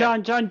 Yeah,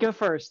 John, go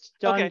first.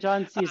 Okay.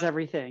 John sees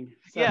everything.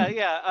 So.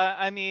 Yeah.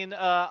 I mean,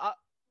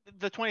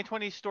 the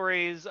 2020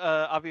 stories,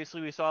 obviously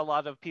we saw a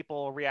lot of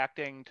people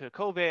reacting to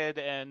COVID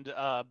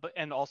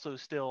and also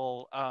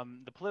still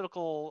the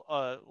political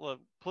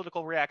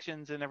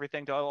reactions and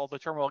everything to all the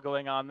turmoil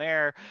going on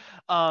there.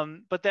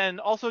 But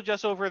then also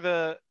just over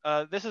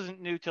this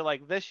isn't new to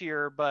like this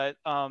year, but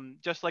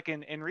just like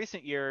in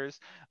recent years,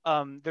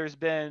 there's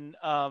been,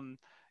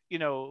 you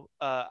know,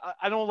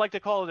 I don't like to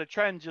call it a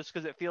trend just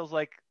because it feels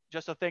like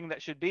just a thing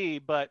that should be,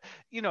 but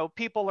you know,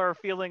 people are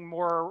feeling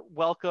more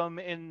welcome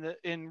in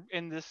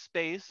this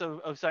space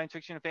of science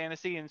fiction and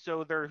fantasy, and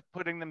so they're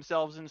putting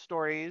themselves in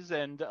stories,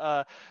 and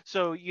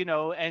so you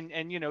know,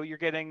 and you know, you're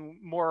getting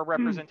more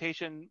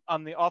representation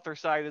on the author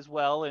side as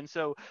well, and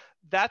so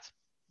that's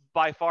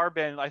by far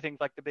been, I think,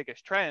 like the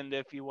biggest trend,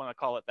 if you want to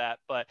call it that.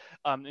 But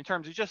in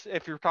terms of just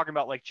if you're talking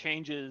about like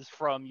changes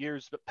from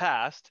years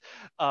past,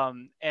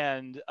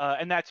 and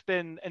that's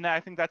been, and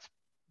I think that's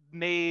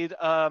made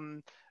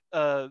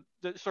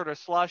the sort of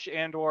slush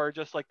and or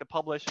just like the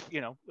published,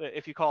 you know,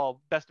 if you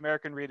call Best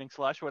American Reading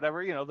slush,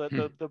 whatever, you know,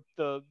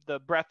 the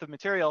breadth of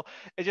material,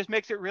 it just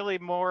makes it really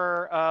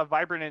more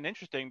vibrant and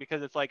interesting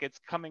because it's like it's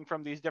coming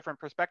from these different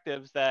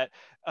perspectives that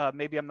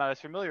maybe I'm not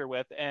as familiar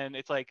with, and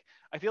it's like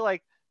I feel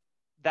like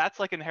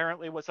that's like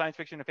inherently what science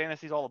fiction and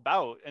fantasy is all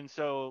about. And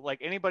so like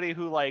anybody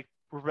who like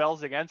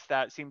rebels against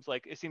that seems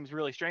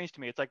really strange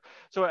to me. It's like,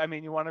 so I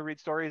mean, you want to read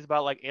stories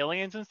about like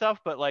aliens and stuff,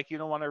 but like you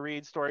don't want to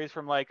read stories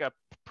from like a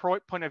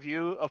point of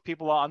view of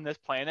people on this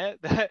planet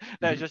that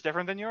is just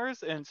different than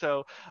yours. And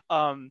so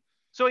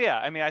so yeah,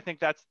 I mean, I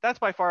think that's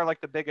by far like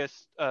the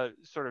biggest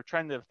sort of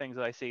trend of things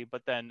that I see.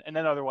 But then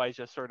otherwise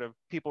just sort of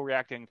people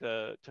reacting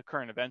to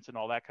current events and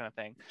all that kind of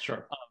thing.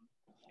 Sure.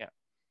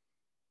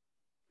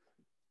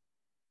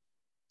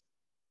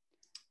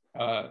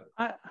 Were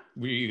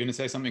you going to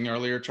say something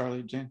earlier,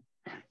 Charlie Jane?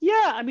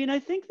 Yeah, I mean, I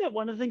think that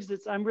one of the things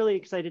that I'm really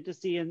excited to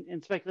see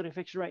in speculative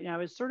fiction right now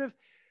is sort of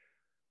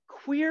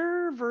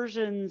queer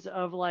versions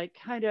of like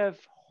kind of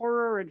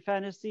horror and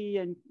fantasy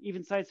and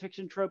even science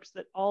fiction tropes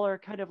that all are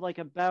kind of like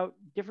about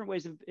different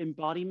ways of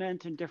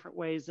embodiment and different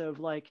ways of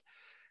like,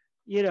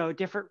 you know,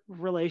 different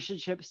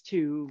relationships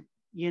to,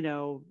 you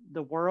know,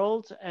 the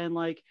world. And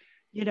like,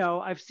 you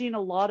know, I've seen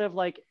a lot of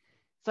like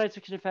science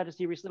fiction and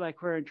fantasy recently by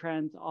queer and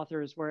trans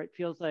authors where it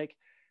feels like,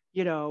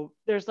 you know,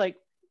 there's like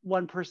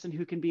one person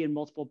who can be in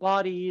multiple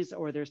bodies,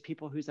 or there's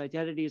people whose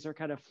identities are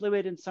kind of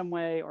fluid in some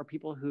way, or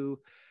people who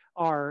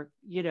are,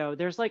 you know,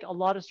 there's like a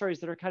lot of stories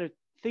that are kind of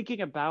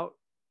thinking about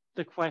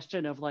the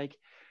question of like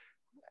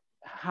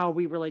how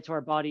we relate to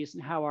our bodies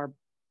and how our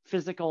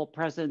physical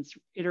presence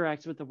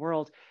interacts with the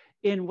world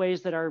in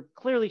ways that are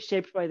clearly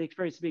shaped by the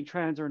experience of being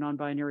trans or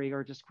non-binary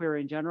or just queer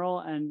in general.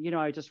 And, you know,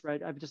 I've just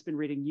been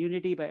reading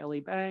Unity by Ellie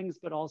Bangs,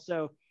 but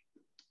also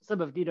some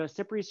of Nino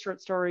Cipri's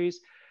short stories,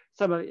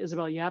 some of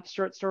Isabel Yap's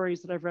short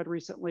stories that I've read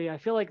recently. I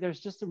feel like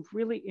there's just some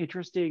really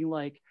interesting,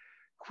 like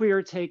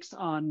queer takes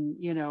on,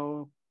 you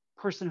know,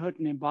 personhood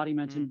and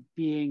embodiment and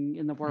being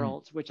in the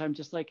world, which I'm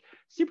just like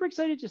super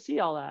excited to see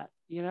all that,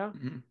 you know?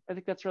 I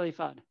think that's really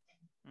fun.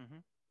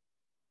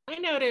 I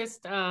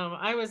noticed,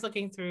 I was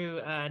looking through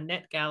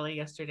NetGalley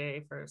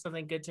yesterday for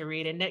something good to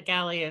read. And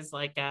NetGalley is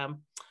like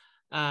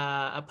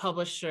a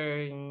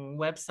publishing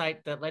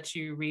website that lets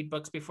you read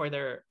books before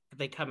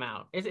they come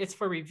out. It's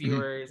for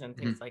reviewers and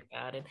things like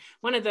that. And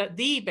one of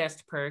the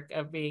best perk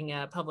of being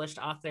a published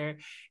author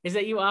is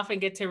that you often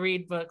get to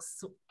read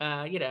books,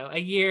 you know, a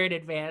year in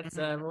advance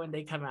of when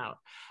they come out.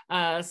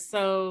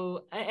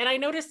 So, and I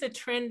noticed a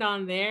trend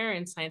on there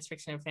in science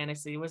fiction and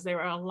fantasy was there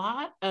were a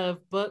lot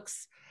of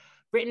books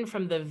written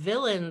from the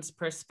villain's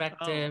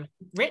perspective,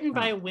 written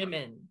by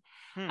women.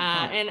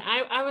 And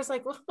I was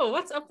like, whoa,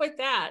 what's up with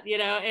that? You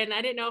know, and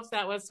I didn't know if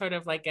that was sort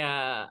of like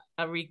a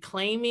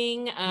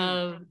reclaiming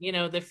of, you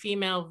know, the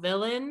female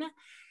villain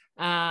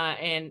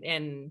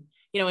and,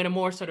 you know, in a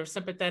more sort of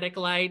sympathetic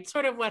light,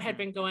 sort of what had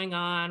been going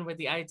on with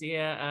the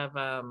idea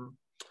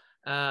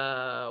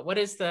of, what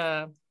is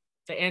the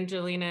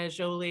Angelina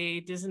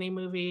Jolie Disney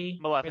movie?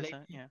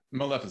 Maleficent,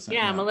 Maleficent.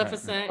 Yeah,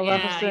 Maleficent. Right.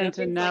 Maleficent,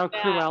 and now like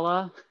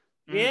Cruella.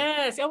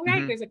 Yes. Oh,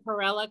 right. There's a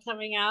Cruella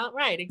coming out.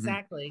 Right.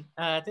 Exactly.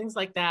 Things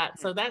like that.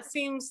 So that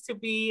seems to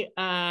be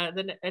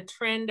a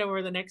trend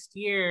over the next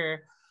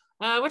year,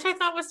 which I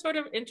thought was sort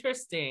of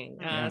interesting.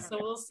 So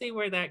we'll see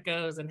where that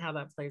goes and how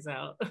that plays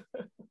out.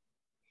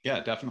 Yeah,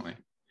 definitely.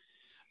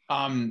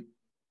 You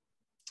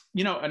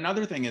know,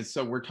 another thing is,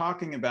 so we're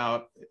talking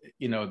about,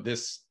 you know,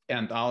 this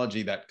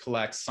anthology that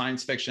collects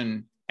science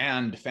fiction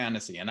and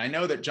fantasy. And I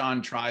know that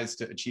John tries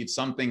to achieve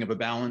something of a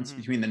balance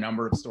between the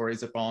number of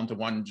stories that fall into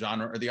one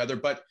genre or the other.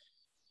 But,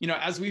 you know,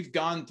 as we've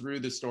gone through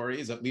the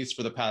stories, at least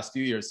for the past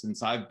few years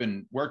since I've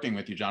been working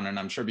with you, John, and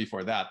I'm sure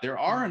before that, there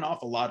are an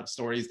awful lot of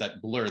stories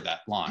that blur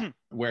that line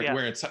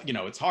where it's, you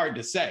know, it's hard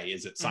to say,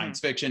 is it science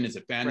fiction? Is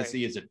it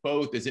fantasy? Is it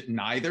both? Is it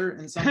neither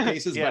in some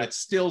cases? But it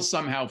still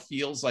somehow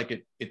feels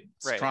like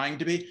it's trying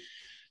to be.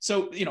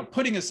 So, you know,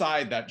 putting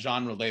aside that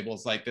genre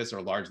labels like this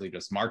are largely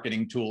just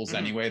marketing tools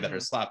anyway that are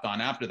slapped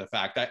on after the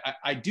fact,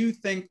 I do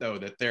think, though,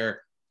 that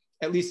there,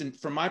 at least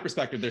from my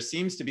perspective, there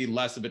seems to be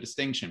less of a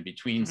distinction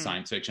between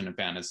science fiction and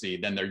fantasy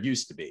than there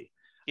used to be.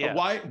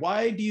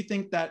 Why do you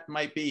think that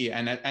might be?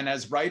 And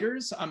as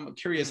writers, I'm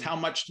curious, how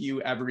much do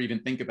you ever even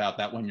think about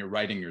that when you're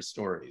writing your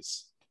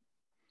stories?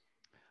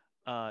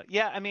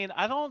 Yeah, I mean,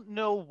 I don't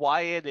know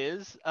why it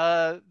is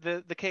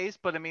the case,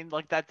 but I mean,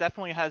 like, that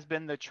definitely has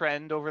been the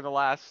trend over the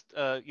last,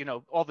 you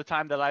know, all the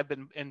time that I've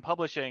been in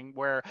publishing,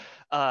 where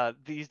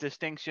these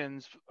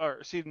distinctions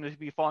seem to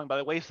be falling by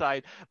the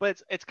wayside.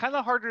 But it's kind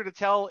of harder to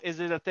tell, is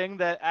it a thing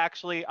that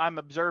actually I'm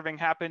observing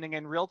happening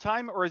in real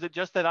time, or is it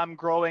just that I'm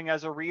growing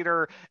as a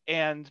reader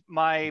and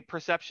my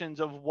perceptions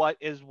of what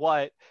is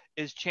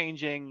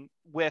changing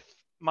with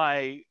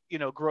my, you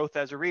know, growth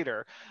as a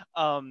reader?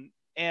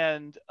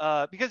 And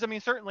because, I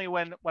mean, certainly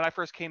when I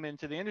first came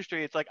into the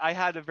industry, it's like I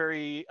had a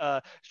very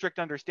strict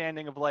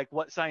understanding of like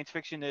what science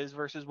fiction is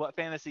versus what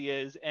fantasy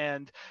is,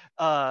 and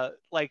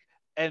like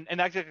and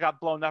that got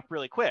blown up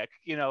really quick,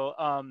 you know.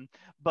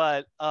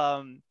 But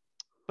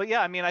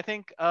yeah, I mean, I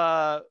think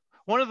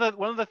one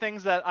of the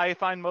things that I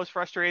find most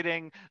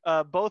frustrating,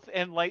 both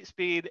in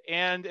Lightspeed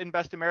and in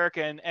Best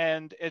American,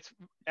 and it's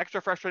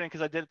extra frustrating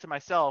because I did it to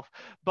myself,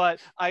 but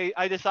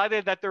I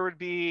decided that there would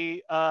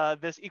be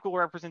this equal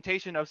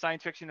representation of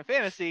science fiction and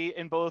fantasy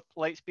in both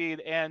Lightspeed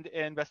and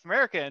in Best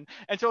American,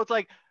 and so it's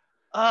like,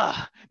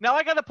 now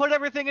I got to put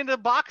everything into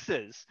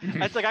boxes.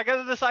 It's like I got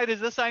to decide,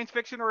 is this science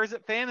fiction or is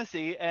it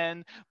fantasy?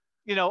 And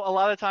you know, a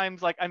lot of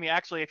times, like, I mean,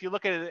 actually, if you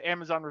look at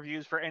Amazon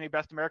reviews for any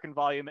Best American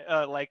volume,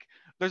 like,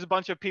 there's a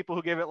bunch of people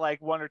who give it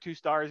like 1 or 2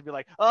 stars and be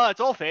like, oh, it's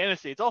all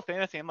fantasy. It's all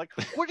fantasy. I'm like,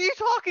 what are you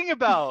talking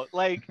about?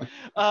 Like,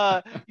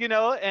 you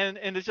know, and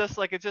it's just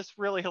like, it's just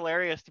really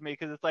hilarious to me,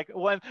 because it's like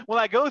when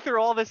I go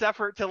through all this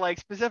effort to like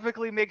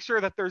specifically make sure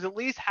that there's at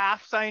least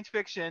half science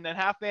fiction and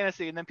half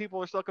fantasy, and then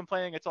people are still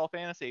complaining it's all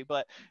fantasy.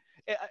 But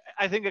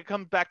I think it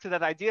comes back to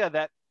that idea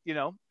that, you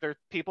know, there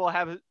people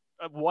have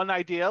one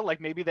idea, like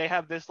maybe they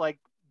have this like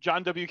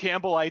John W.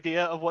 Campbell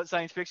idea of what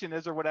science fiction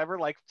is or whatever,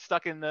 like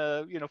stuck in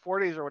the, you know,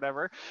 40s or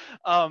whatever.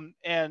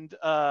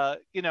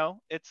 You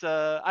know, it's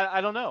I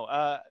don't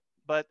know,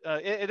 but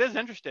it is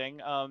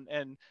interesting,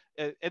 and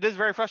it is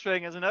very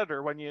frustrating as an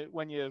editor when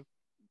you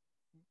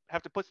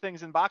have to put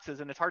things in boxes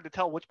and it's hard to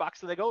tell which box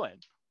do they go in.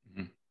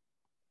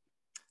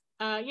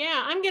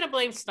 Yeah, I'm gonna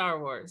blame Star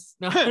Wars.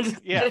 No,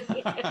 yeah.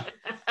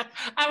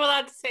 I'm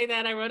allowed to say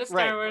that. I wrote a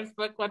Star Wars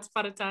book once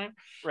upon a time.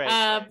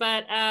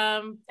 But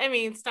I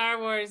mean, Star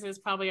Wars is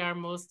probably our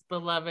most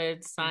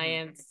beloved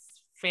science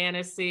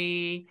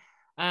fantasy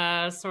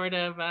sort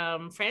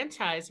of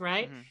franchise,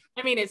 right?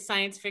 I mean, it's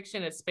science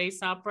fiction, it's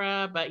space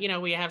opera, but you know,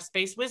 we have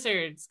space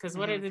wizards, because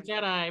what are the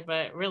Jedi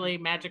but really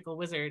magical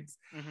wizards?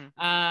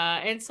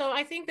 And so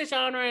I think the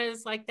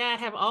genres like that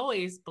have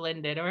always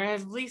blended, or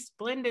have at least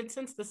blended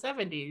since the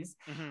 70s.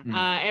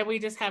 And we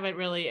just haven't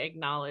really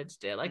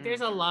acknowledged it. Like,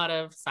 there's a lot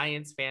of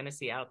science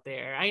fantasy out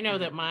there. I know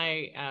that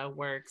my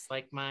works,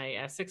 like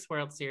my Six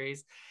World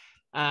series,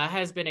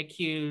 has been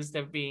accused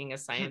of being a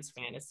science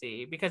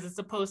fantasy because it's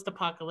a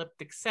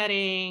post-apocalyptic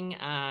setting.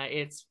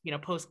 It's, you know,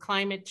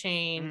 post-climate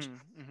change,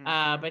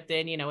 but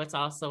then, you know, it's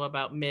also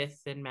about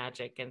myth and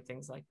magic and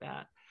things like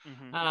that.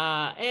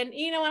 And,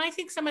 you know, and I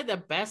think some of the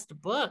best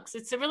books,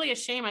 it's really a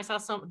shame. I saw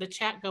the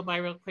chat go by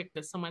real quick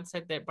that someone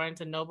said that Barnes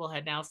and Noble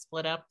had now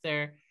split up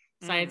their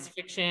science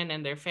fiction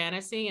and their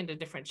fantasy into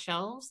different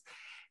shelves.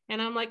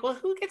 And I'm like, well,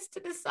 who gets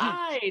to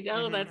decide?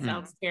 Oh, that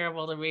sounds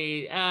terrible to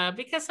me.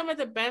 Because some of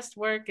the best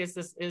work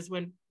is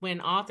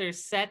when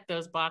authors set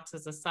those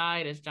boxes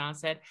aside, as John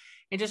said,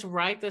 and just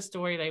write the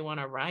story they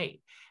want to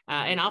write.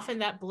 And often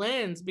that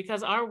blends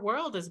because our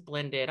world is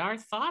blended. Our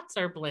thoughts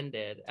are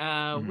blended.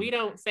 We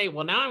don't say,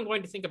 well, now I'm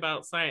going to think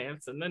about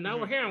science, and then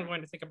over here I'm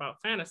going to think about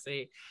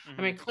fantasy.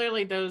 I mean,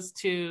 clearly those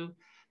two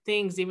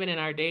things, even in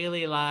our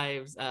daily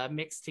lives,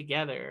 mix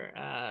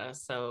together.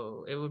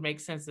 So it would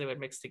make sense that it would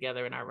mix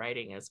together in our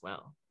writing as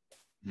well.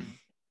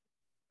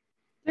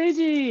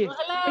 Deji, oh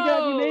my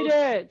God, you made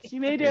it!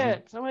 You made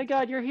it! Oh my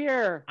God, you're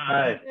here!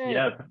 Hi,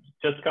 yeah,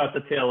 just caught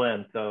the tail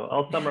end, so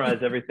I'll summarize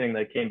everything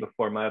that came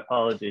before. My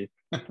apologies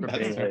for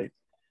being late.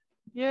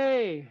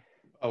 Yay!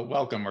 Oh,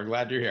 welcome. We're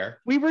glad you're here.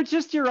 We were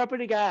just your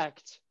opening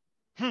act.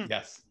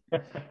 Yes.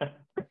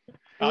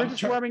 We're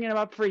just warming it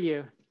up for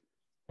you.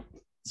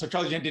 So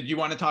Charlie Jane, did you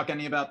want to talk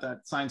any about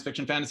that science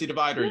fiction fantasy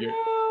divide, or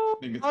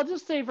I'll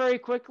just say very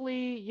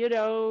quickly, you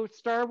know,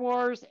 Star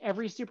Wars,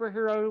 every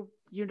superhero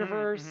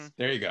universe.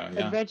 There you go.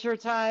 Yeah. Adventure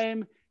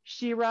Time,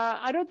 She-Ra.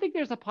 I don't think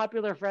there's a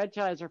popular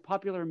franchise or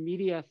popular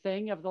media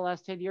thing of the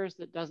last 10 years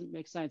that doesn't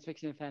mix science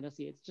fiction and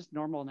fantasy. It's just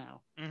normal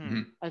now.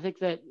 Mm-hmm. I think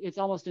that it's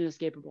almost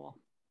inescapable.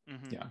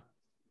 Mm-hmm.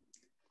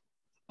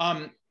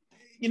 Yeah.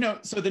 You know,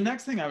 so the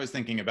next thing I was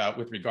thinking about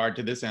with regard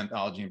to this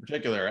anthology in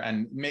particular,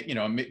 and you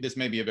know, this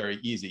may be a very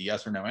easy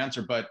yes or no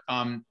answer, but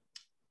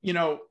you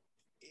know,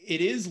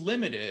 it is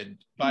limited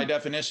by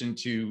definition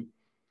to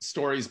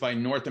stories by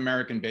North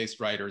American-based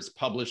writers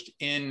published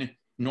in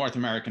North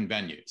American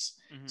venues.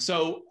 Mm-hmm.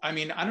 So, I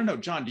mean, I don't know,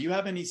 John, do you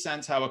have any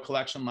sense how a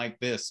collection like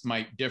this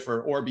might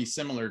differ or be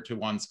similar to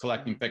ones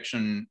collecting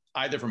fiction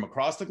either from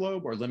across the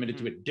globe or limited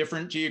to a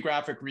different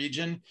geographic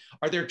region?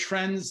 Are there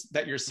trends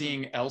that you're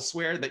seeing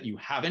elsewhere that you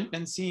haven't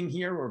been seeing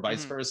here, or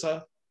vice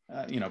versa?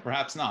 You know,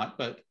 perhaps not,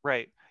 but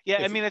right.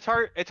 Yeah, I mean, it's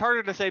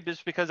harder to say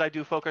just because I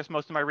do focus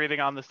most of my reading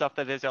on the stuff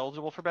that is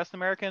eligible for Best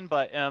American.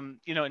 But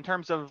you know, in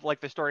terms of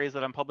like the stories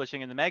that I'm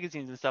publishing in the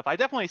magazines and stuff, I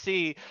definitely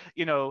see,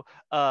 you know,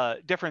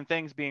 different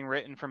things being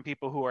written from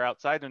people who are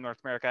outside of North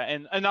America.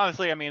 And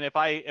honestly, I mean, if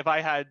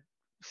I had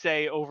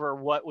say over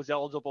what was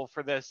eligible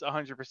for this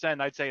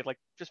 100%, I'd say like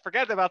just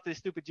forget about this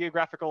stupid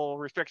geographical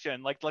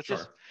restriction. Like let's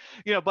just,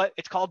 you know, but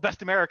it's called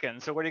Best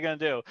American, so what are you gonna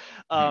do?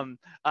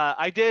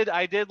 I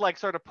did like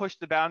sort of push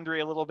the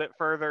boundary a little bit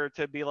further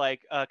to be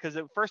like, because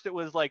at first it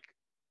was like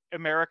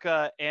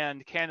America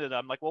and Canada.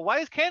 I'm like, well, why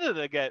does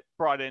Canada get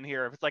brought in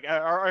here? If it's like,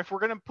 or if we're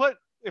gonna put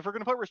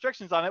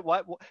restrictions on it,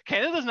 what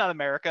Canada's not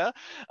America,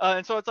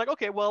 and so it's like,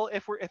 okay, well,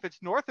 if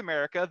it's North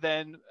America,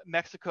 then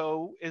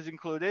Mexico is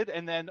included,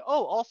 and then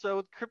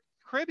also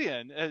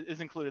Caribbean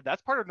is included.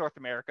 That's part of North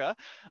America,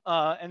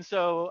 and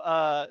so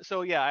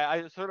yeah,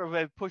 I sort of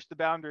have pushed the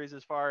boundaries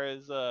as far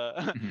as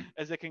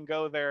as it can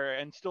go there,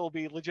 and still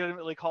be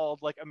legitimately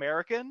called like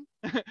American,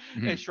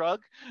 a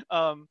shrug.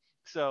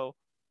 So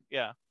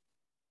yeah.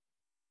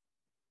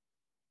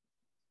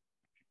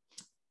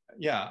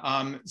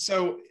 Yeah.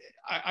 So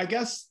I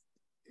guess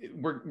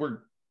we're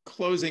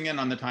closing in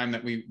on the time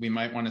that we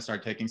might want to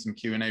start taking some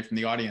Q&A from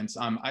the audience.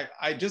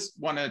 I just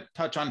want to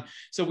touch on,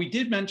 so we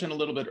did mention a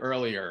little bit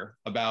earlier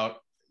about,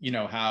 you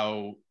know,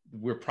 how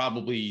we're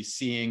probably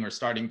seeing or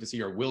starting to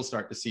see or will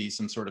start to see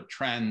some sort of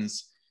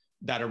trends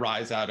that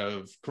arise out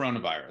of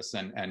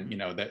coronavirus and you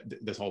know, that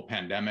this whole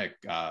pandemic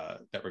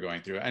that we're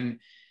going through. And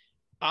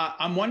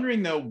I'm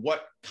wondering, though,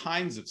 what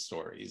kinds of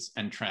stories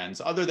and trends,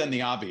 other than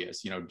the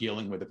obvious, you know,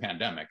 dealing with a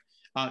pandemic,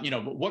 you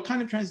know, but what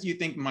kind of trends do you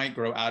think might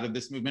grow out of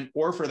this movement,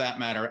 or for that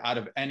matter, out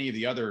of any of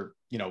the other,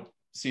 you know,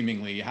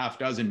 seemingly half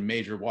dozen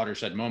major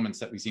watershed moments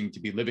that we seem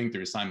to be living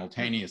through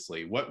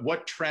simultaneously?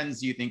 What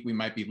trends do you think we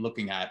might be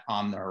looking at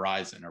on the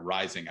horizon,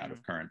 arising out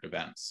of current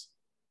events?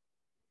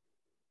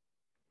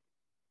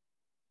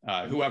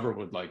 Whoever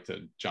would like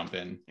to jump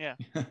in. Yeah.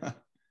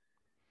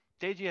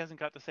 Deji hasn't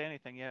got to say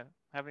anything yet.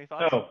 Have any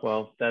thoughts? Oh,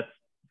 well, that's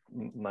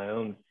my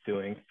own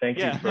doing. Thank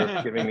you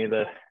for giving me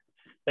the,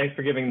 thanks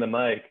for giving the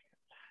mic.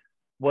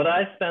 What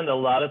I spend a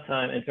lot of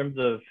time in terms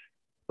of,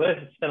 what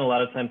I spend a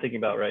lot of time thinking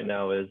about right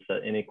now is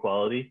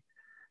inequality.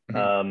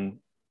 And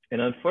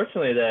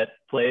unfortunately that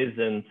plays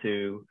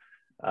into,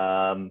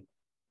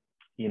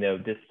 you know,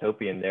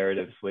 dystopian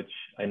narratives, which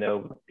I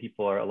know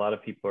a lot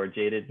of people are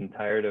jaded and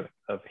tired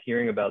of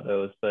hearing about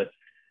those, but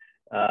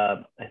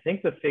I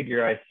think the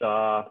figure I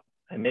saw,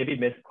 I maybe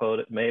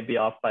misquoted, maybe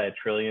off by $1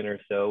 trillion or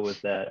so, was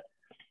that,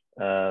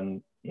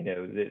 you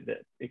know, the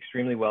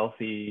extremely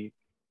wealthy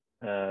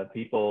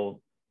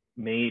people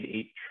made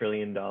 $8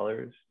 trillion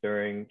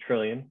during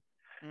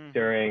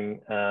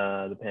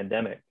the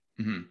pandemic.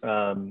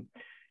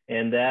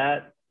 And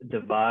that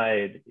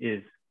divide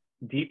is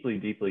deeply,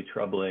 deeply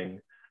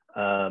troubling.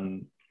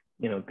 You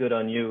know, good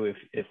on you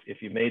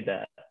if you made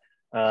that.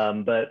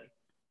 But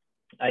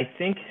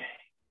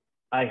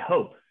I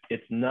hope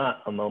it's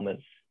not a moment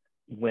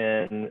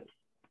when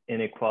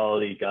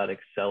inequality got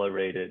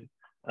accelerated,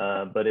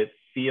 but it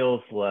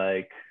feels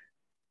like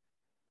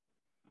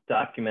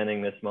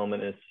documenting this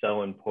moment is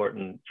so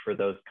important for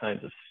those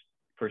kinds of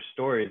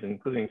stories,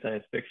 including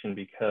science fiction,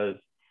 because,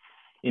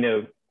 you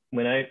know,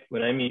 when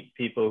I meet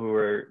people who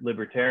are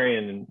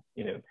libertarian and,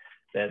 you know,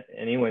 that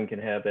anyone can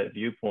have that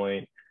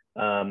viewpoint,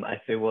 I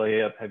say, well,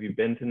 yeah, have you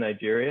been to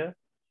Nigeria?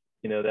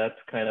 You know, that's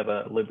kind of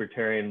a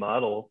libertarian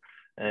model,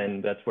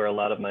 and that's where a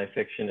lot of my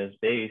fiction is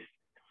based.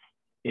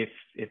 If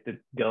the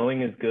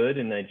going is good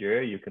in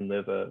Nigeria, you can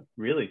live a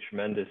really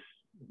tremendous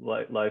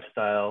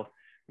lifestyle.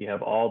 You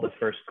have all the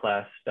first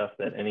class stuff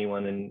that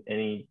anyone in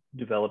any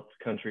developed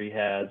country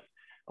has.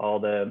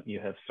 You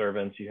have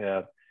servants, you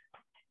have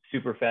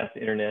super fast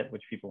internet,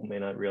 which people may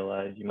not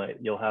realize.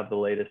 You'll have the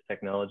latest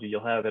technology,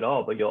 you'll have it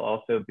all, but you'll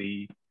also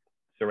be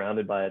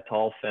surrounded by a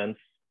tall fence.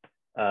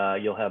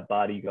 You'll have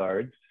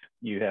bodyguards.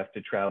 You have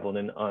to travel in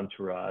an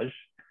entourage,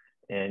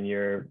 and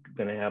you're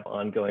going to have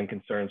ongoing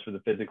concerns for the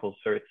physical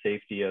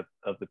safety of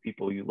the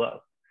people you love.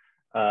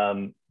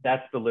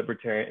 That's the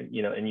libertarian,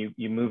 you know, and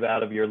you move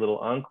out of your little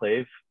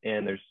enclave,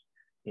 and there's,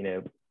 you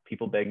know,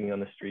 people begging on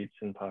the streets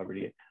and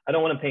poverty. I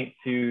don't want to paint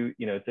too,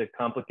 you know, it's a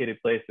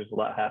complicated place. There's a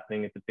lot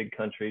happening. It's a big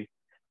country,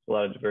 a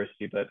lot of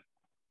diversity. But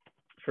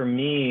for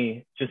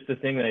me, just the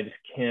thing that I just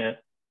can't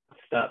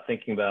stop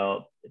thinking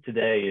about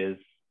today is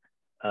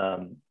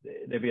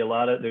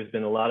there's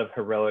been a lot of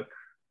heroic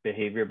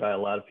behavior by a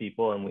lot of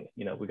people, and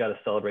we got to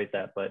celebrate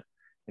that. But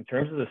in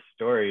terms of the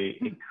story,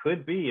 it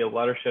could be a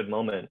watershed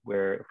moment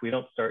where if we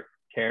don't start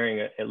caring,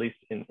 at least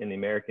in the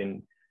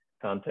American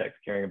context,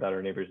 caring about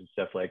our neighbors and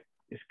stuff, like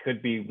this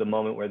could be the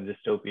moment where the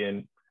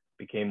dystopian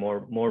became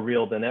more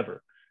real than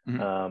ever.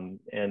 Mm-hmm.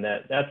 And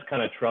that's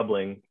kind of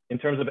troubling. In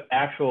terms of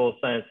actual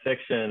science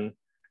fiction,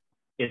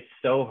 it's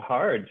so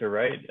hard to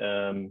write,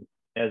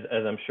 as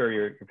I'm sure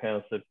your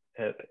panelists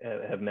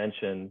have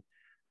mentioned,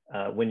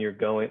 when you're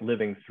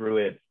living through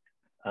it,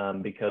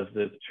 because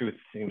the truth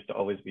seems to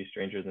always be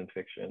stranger than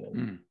fiction.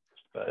 And,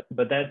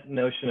 but that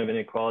notion of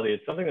inequality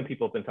is something that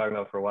people have been talking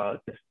about for a while.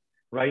 It's just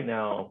right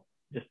now,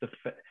 it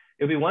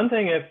would be one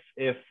thing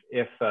if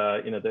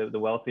the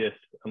wealthiest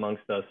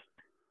amongst us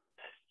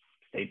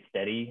stayed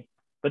steady,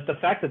 but the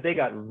fact that they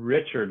got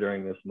richer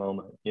during this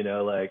moment,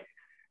 like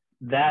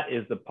that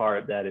is the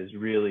part that is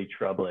really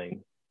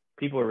troubling.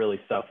 People are really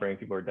suffering,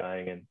 people are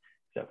dying, and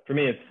so for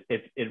me,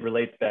 it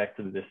relates back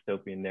to the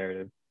dystopian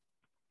narrative.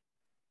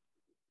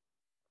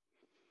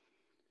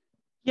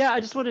 Yeah, I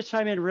just want to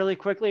chime in really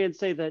quickly and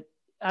say that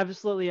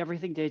absolutely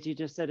everything Deji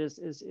just said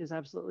is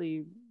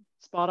absolutely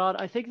spot on.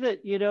 I think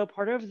that,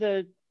 part of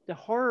the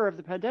horror of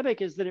the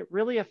pandemic is that it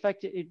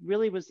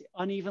really was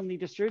unevenly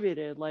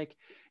distributed, like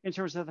in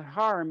terms of the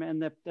harm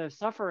and the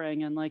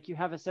suffering, and like you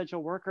have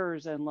essential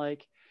workers and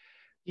like,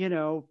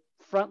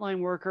 frontline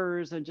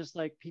workers and just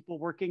like people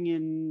working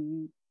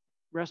in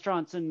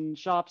restaurants and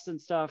shops and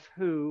stuff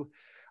who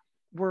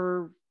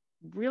were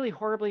really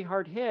horribly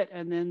hard hit.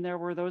 And then there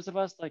were those of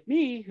us like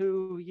me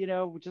who,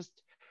 just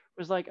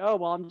was like, oh,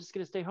 well, I'm just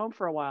going to stay home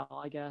for a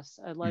while, I guess.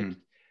 And like,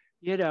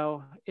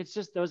 it's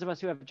just those of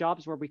us who have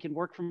jobs where we can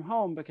work from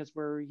home because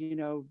we're,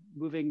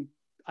 moving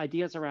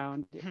ideas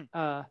around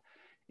on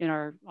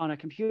a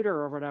computer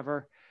or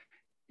whatever.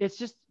 It's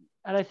just,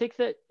 and I think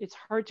that it's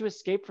hard to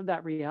escape from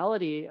that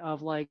reality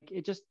of like,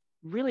 it just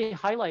really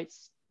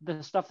highlights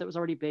the stuff that was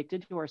already baked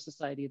into our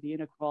society, the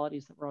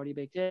inequalities that were already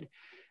baked in.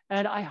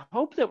 And I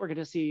hope that we're going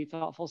to see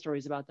thoughtful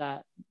stories about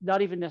that,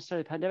 not even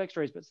necessarily pandemic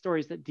stories, but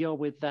stories that deal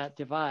with that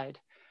divide,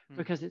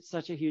 because it's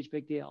such a huge,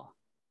 big deal.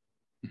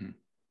 And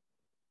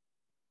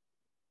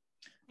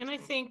I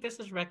think this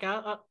is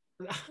Rebecca.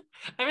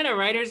 I'm in a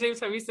writer's room,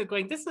 so I'm used to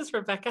going, this is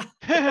Rebecca.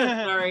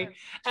 Sorry.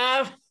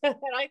 And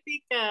I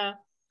think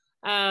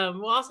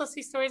we'll also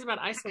see stories about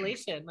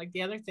isolation, like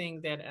the other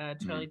thing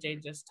that Charlie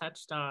Jane just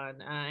touched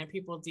on, and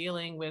people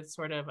dealing with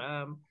sort of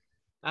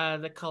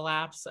the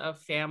collapse of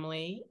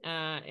family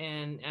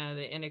and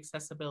the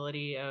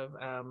inaccessibility of,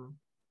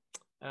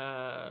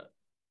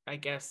 I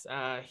guess,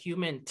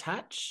 human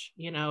touch,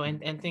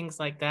 and things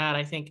like that.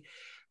 I think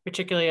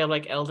particularly of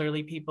like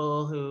elderly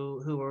people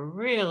who were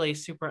really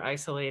super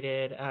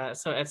isolated.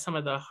 So at some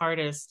of the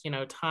hardest,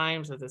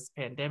 times of this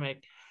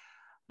pandemic,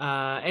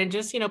 and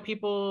just,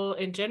 people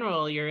in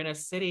general, you're in a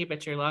city,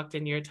 but you're locked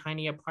in your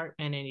tiny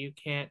apartment and you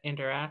can't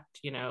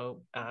interact,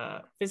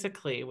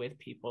 physically with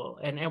people,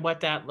 and what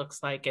that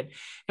looks like, and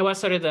what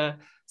sort of the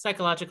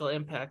psychological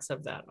impacts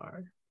of that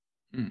are.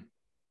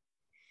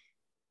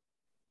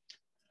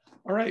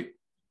 All right.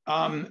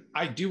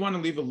 I do want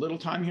to leave a little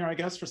time here, I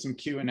guess, for some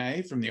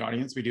Q&A from the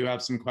audience. We do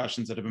have some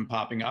questions that have been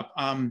popping up.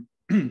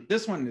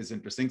 This one is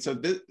interesting. So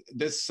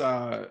this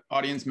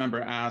audience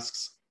member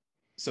asks,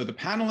 so the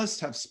panelists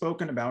have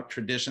spoken about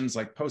traditions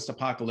like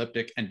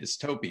post-apocalyptic and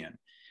dystopian.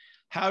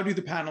 How do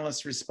the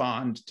panelists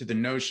respond to the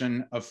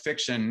notion of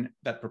fiction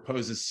that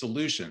proposes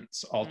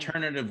solutions,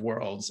 alternative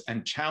worlds,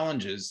 and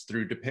challenges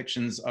through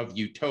depictions of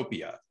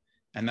utopia?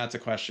 And that's a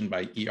question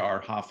by E.R.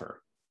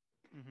 Hoffer.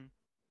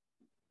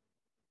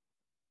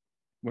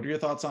 What are your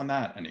thoughts on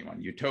that,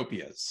 anyone?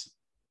 Utopias?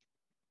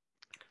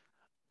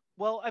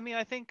 Well, I mean,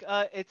 I think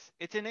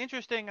it's an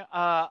interesting.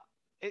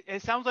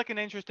 It sounds like an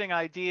interesting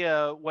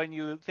idea when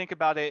you think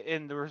about it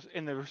in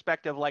the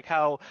respect of like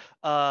how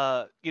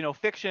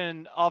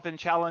fiction often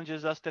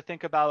challenges us to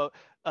think about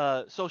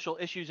social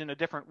issues in a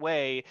different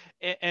way,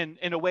 and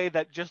in a way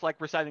that just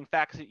like reciting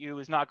facts at you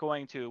is not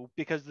going to,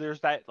 because there's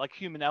that like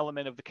human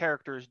element of the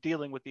characters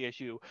dealing with the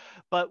issue.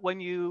 But when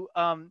you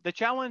the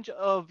challenge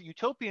of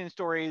utopian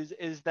stories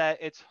is that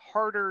it's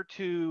harder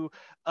to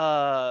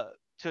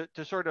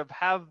sort of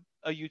have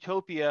a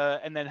utopia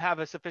and then have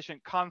a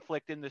sufficient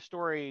conflict in the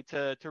story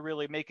to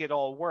really make it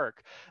all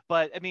work.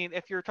 But I mean,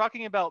 if you're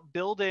talking about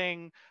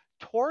building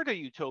toward a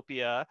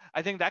utopia,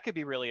 I think that could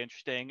be really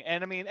interesting.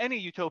 And I mean, any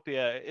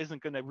utopia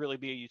isn't going to really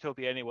be a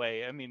utopia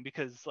anyway. I mean,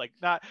 because like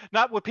not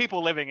with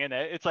people living in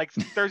it. It's like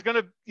there's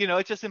going to,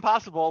 it's just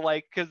impossible,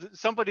 like, because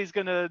somebody's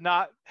going to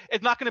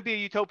it's not going to be a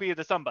utopia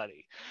to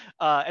somebody.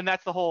 And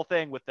that's the whole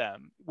thing with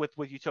them, with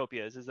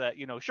utopias, is that,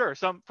 sure,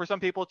 for some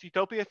people it's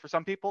utopia, for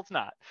some people it's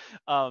not.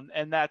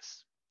 And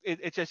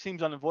it just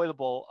seems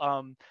unavoidable.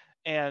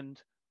 And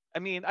I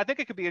mean, I think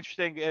it could be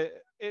interesting.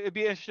 It'd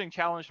be an interesting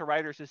challenge for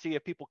writers to see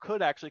if people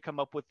could actually come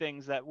up with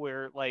things that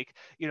were like,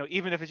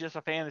 even if it's just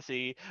a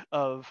fantasy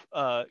of,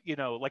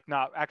 like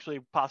not actually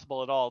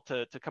possible at all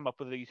to come up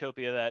with a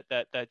utopia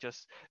that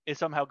just is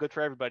somehow good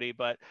for everybody.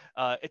 But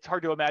it's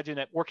hard to imagine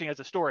it working as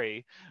a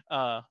story.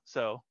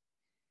 So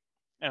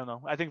I don't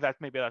know. I think that's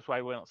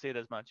why we don't see it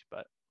as much.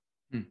 But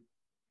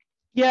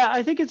yeah,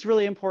 I think it's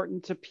really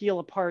important to peel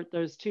apart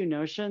those two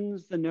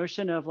notions: the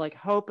notion of like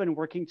hope and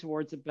working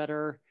towards a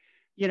better,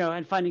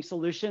 and finding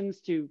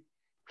solutions to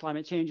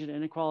climate change and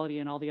inequality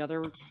and all the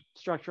other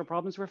structural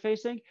problems we're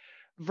facing,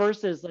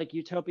 versus like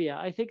utopia.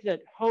 I think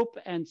that hope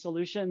and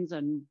solutions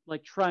and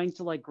like trying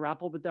to like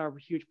grapple with our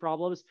huge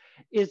problems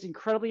is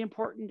incredibly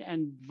important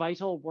and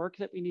vital work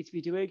that we need to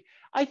be doing.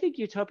 I think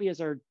utopias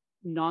are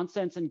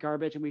nonsense and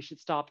garbage, and we should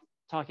stop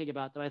talking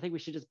about them. I think we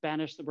should just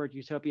banish the word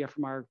utopia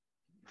from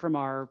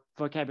our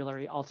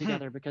vocabulary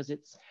altogether, because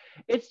it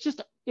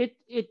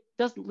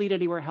doesn't lead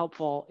anywhere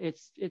helpful.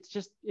 It's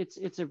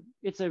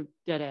a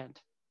dead end.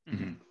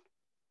 Mm-hmm.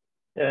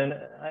 And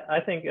I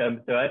think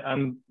so.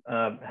 I'm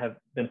have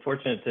been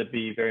fortunate to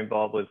be very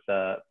involved with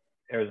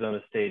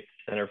Arizona State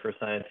Center for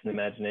Science and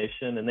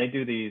Imagination, and they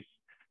do these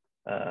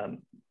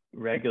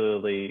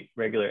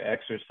regular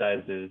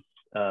exercises,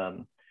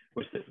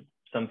 which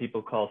some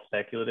people call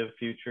speculative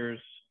futures.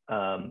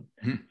 And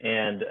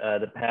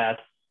the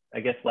past, I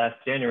guess last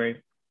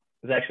January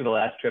was actually the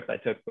last trip I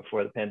took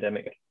before the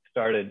pandemic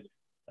started.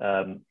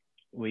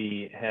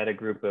 We had a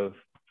group of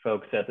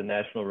folks at the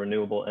National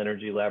Renewable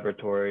Energy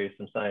Laboratory,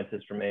 some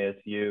scientists from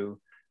ASU,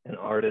 and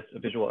artists,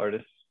 visual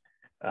artists,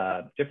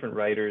 different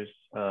writers.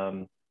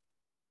 And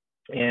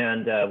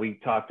we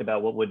talked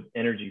about what would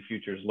energy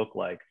futures look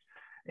like.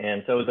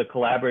 And so it was a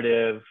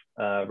collaborative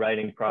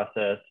writing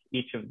process.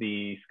 Each of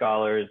the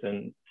scholars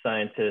and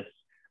scientists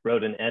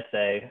wrote an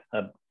essay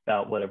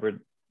about whatever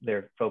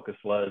their focus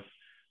was.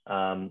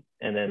 And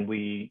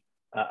then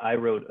I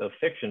wrote a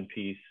fiction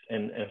piece,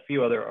 and a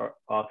few other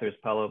authors,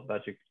 Paolo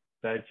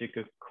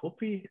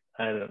Bacigalupi,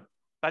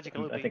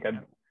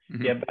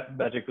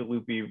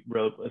 Bacigalupi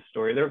wrote a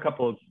story. There were a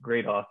couple of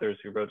great authors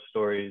who wrote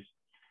stories,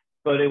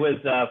 but it was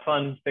a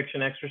fun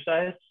fiction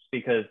exercise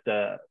because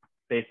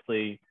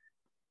basically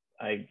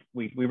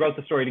we wrote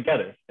the story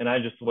together, and I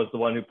just was the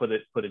one who put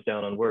it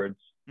down on words.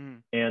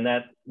 And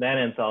that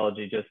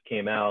anthology just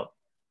came out.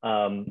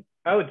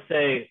 I would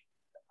say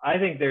I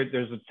think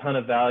there's a ton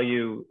of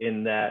value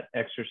in that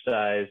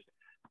exercise.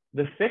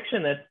 The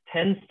fiction that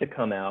tends to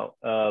come out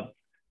of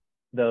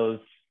those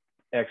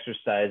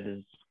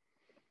exercises,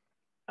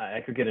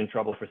 I could get in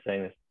trouble for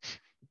saying this,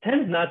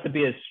 tends not to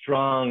be as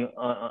strong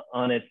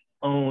on its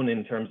own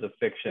in terms of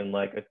fiction,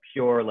 like a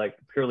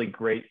purely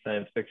great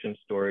science fiction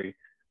story.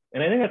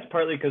 And I think that's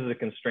partly because of the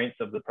constraints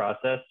of the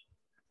process.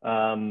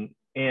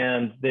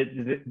 And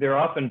they're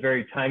often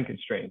very time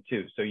constrained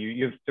too. So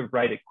you have to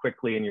write it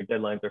quickly and your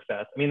deadlines are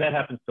fast. I mean, that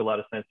happens to a lot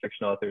of science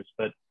fiction authors,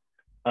 but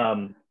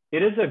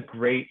it is a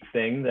great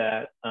thing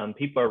that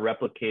people are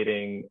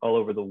replicating all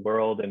over the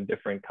world in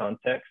different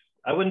contexts.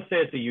 I wouldn't say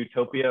it's a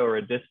utopia or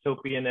a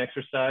dystopian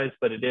exercise,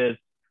 but it is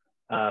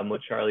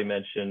what Charlie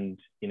mentioned,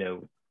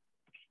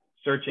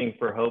 searching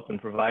for hope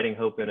and providing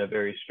hope in a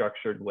very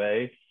structured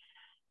way.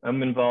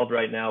 I'm involved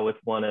right now with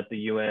one at the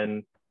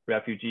UN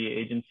Refugee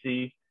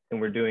Agency, and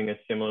we're doing a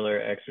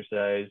similar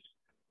exercise.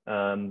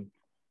 And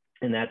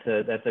that's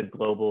a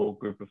global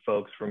group of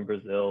folks from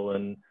Brazil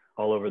and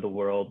all over the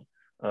world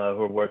who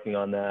are working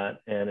on that.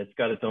 And it's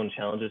got its own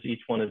challenges.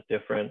 Each one is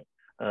different.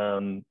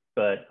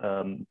 But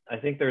I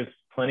think there's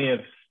plenty of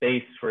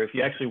space for, if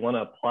you actually want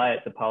to apply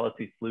it to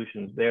policy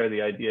solutions there,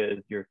 the idea is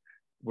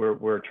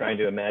we're trying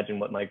to imagine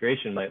what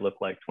migration might look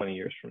like 20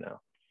 years from now.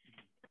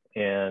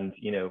 And,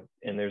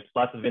 and there's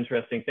lots of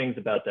interesting things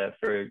about that.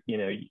 For,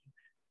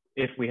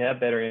 if we have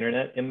better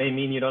internet, it may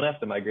mean you don't have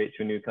to migrate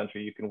to a new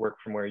country. You can work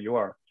from where you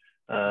are.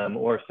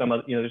 Or some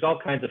other, there's all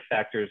kinds of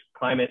factors,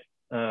 climate,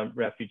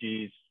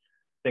 refugees,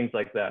 things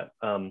like that.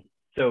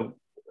 So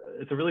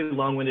it's a really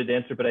long-winded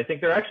answer, but I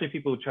think there are actually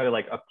people who try to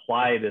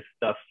apply this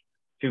stuff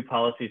to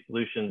policy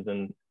solutions,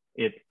 and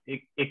it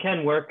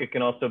can work. It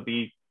can also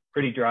be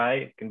pretty dry.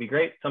 It can be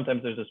great.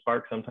 Sometimes there's a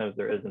spark, sometimes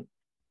there isn't.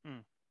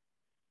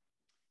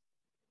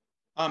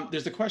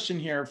 There's a question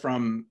here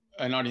from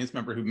an audience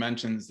member who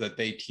mentions that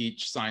they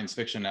teach science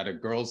fiction at a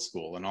girls'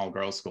 school, an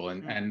all-girls school,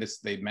 and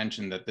they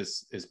mentioned that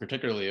this is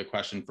particularly a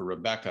question for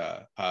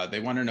Rebecca.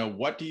 They want to know,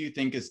 what do you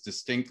think is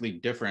distinctly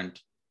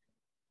different?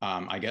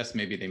 I guess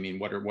maybe they mean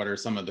what are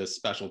some of the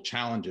special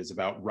challenges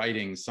about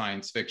writing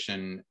science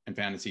fiction and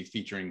fantasy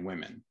featuring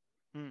women?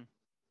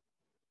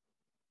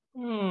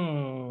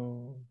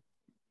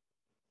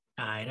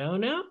 I don't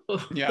know.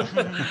 Yeah.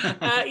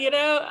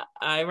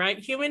 I write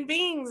human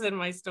beings in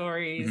my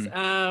stories.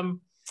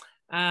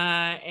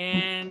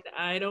 And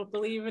I don't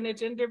believe in a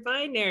gender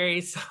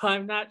binary, so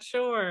I'm not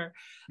sure.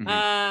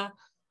 I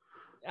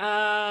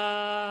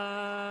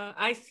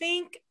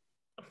think,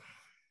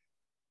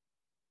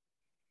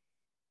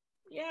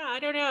 I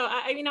don't know.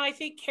 I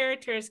think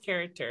character is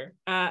character.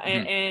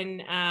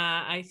 And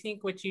I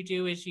think what you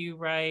do is you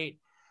write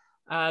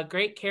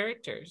great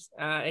characters,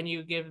 and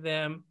you give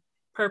them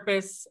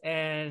purpose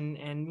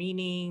and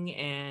meaning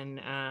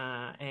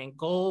and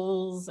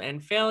goals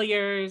and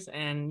failures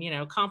and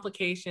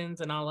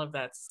complications and all of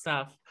that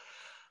stuff.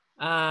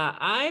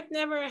 I've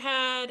never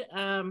had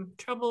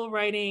trouble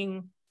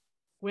writing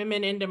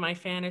women into my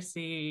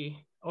fantasy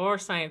or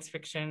science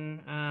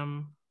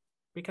fiction,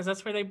 because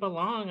that's where they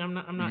belong.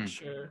 I'm not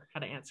sure how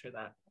to answer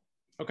that.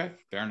 Okay,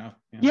 fair enough.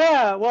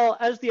 Yeah, well,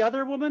 as the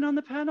other woman on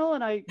the panel,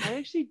 and I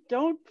actually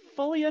don't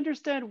fully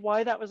understand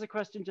why that was a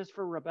question just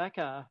for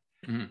Rebecca.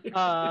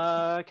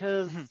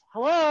 Because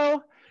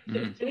hello,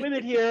 two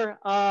women here.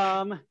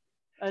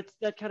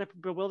 That kind of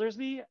bewilders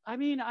me. I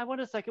mean, I want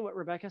to second what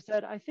Rebecca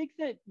said. I think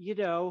that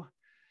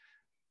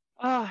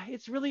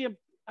it's really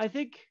I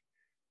think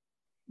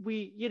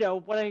we,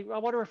 what I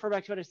want to refer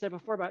back to what I said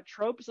before about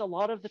tropes. A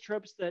lot of the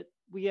tropes that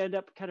we end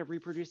up kind of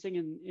reproducing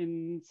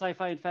in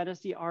sci-fi and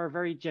fantasy are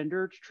very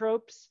gendered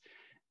tropes,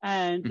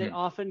 and they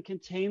often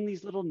contain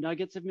these little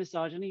nuggets of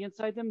misogyny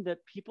inside them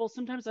that people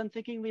sometimes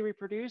unthinkingly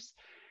reproduce.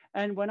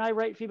 And when I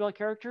write female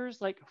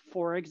characters, like,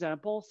 for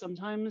example,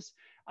 sometimes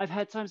I've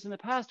had times in the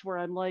past where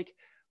I'm like,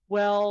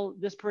 well,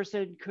 this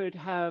person could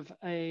have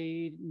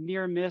a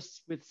near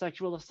miss with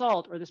sexual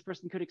assault, or this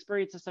person could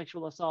experience a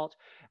sexual assault,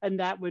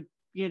 and that would,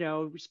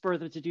 spur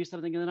them to do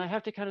something. And then I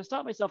have to kind of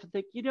stop myself and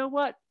think, you know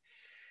what?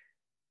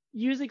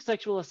 Using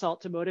sexual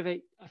assault to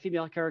motivate a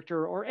female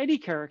character or any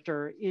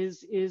character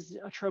is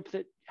a trope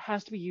that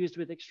has to be used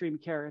with extreme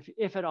care,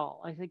 if at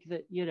all. I think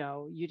that,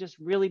 you just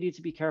really need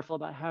to be careful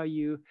about how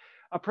you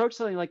approach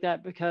something like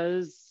that,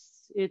 because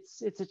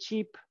it's a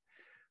cheap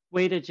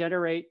way to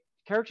generate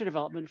character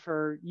development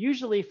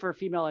usually for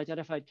female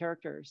identified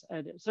characters.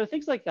 And so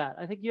things like that,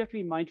 I think you have to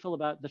be mindful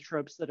about the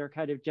tropes that are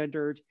kind of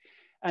gendered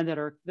and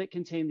that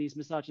contain these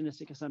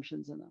misogynistic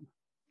assumptions in them.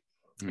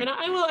 And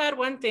I will add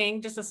one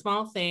thing, just a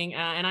small thing,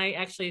 and I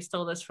actually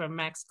stole this from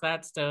Max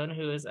Gladstone,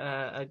 who is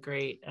a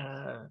great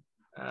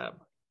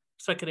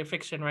speculative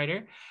fiction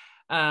writer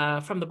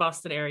from the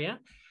Boston area.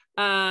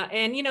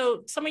 And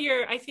some of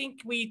I think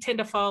we tend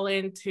to fall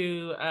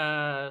into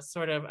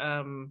sort of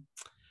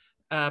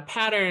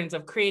patterns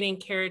of creating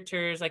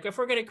characters. Like, if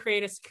we're going to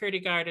create a security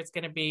guard, it's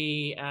going to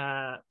be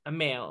a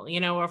male,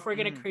 or if we're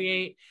going to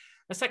create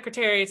a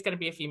secretary, it's going to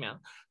be a female.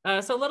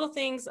 So little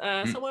things.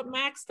 So what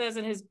Max does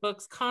in his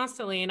books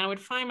constantly, and I would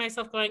find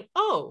myself going,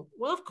 oh,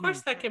 well, of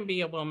course that can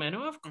be a woman.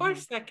 Oh, of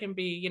course that can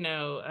be,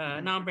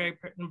 a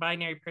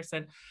non-binary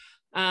person.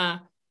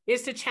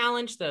 Is to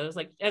challenge those.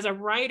 Like, as a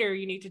writer,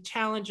 you need to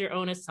challenge your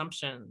own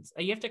assumptions.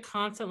 You have to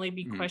constantly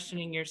be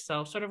questioning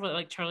yourself, sort of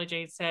like Charlie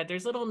J said.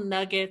 There's little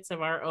nuggets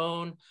of our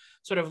own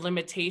sort of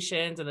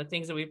limitations and the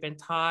things that we've been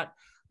taught,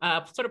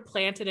 sort of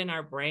planted in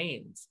our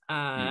brains.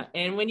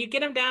 And when you get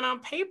them down on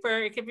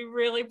paper, it can be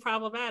really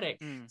problematic.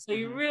 So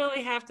you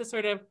really have to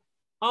sort of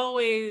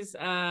always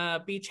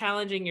be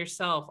challenging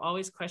yourself,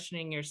 always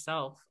questioning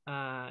yourself.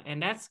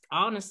 And that's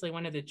honestly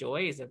one of the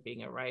joys of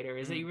being a writer,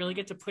 is that you really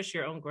get to push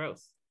your own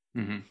growth.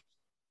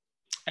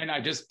 And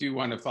I just do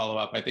want to follow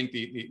up. I think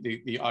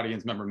the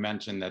audience member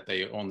mentioned that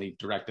they only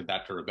directed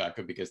that to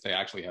Rebecca because they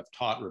actually have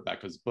taught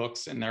Rebecca's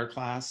books in their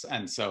class.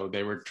 And so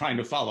they were trying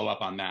to follow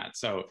up on that.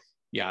 So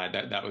yeah,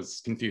 that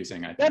was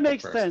confusing. I think that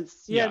makes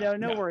sense. Yeah,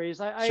 no worries.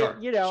 Sure.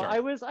 I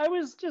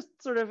was just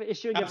sort of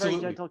issuing a very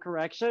gentle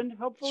correction.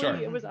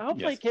 Hopefully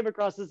it came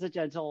across as a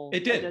gentle.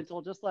 It did.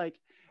 Gentle, just like,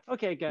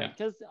 okay, good.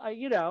 Because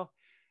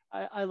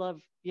I love.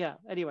 Yeah.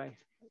 Anyway.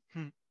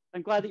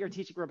 I'm glad that you're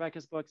teaching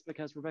Rebecca's books,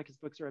 because Rebecca's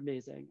books are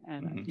amazing.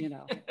 And,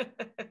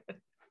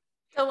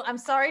 So I'm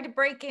sorry to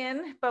break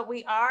in, but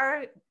we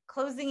are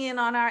closing in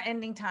on our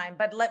ending time.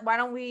 But why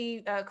don't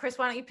we, Chris,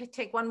 why don't you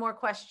take one more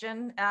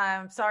question?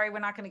 Sorry, we're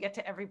not going to get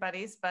to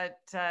everybody's, but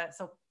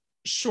so.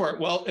 Sure.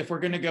 Well, if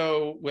we're going to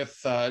go with,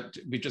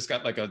 we just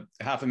got like a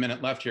half a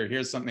minute left here.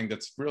 Here's something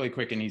that's really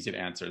quick and easy to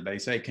answer. They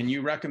say, can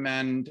you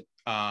recommend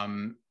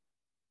well,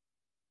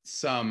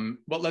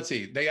 let's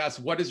see. They asked,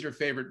 what is your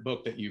favorite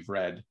book that you've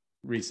read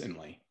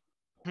recently?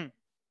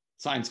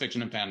 Science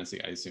fiction and fantasy,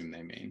 I assume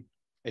they mean.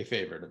 A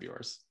favorite of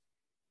yours.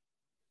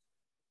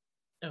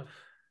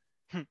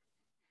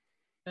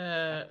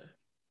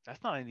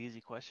 That's not an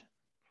easy question.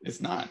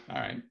 It's not. All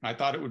right. I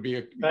thought it would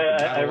be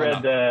I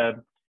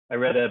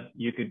read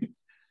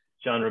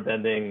genre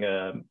bending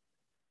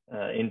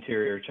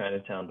Interior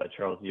Chinatown by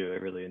Charles Yu. I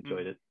really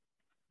enjoyed it.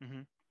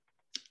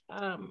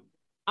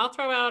 I'll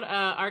throw out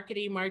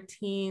Arkady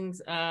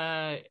Martine's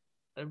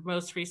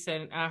most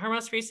recent. Her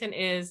most recent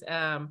is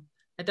A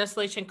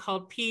Desolation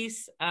Called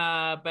Peace,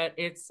 but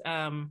it's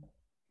A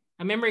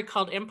Memory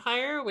Called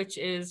Empire, which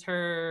is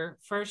her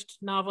first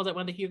novel that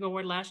won the Hugo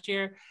Award last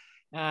year.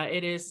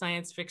 It is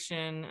science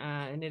fiction,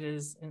 and it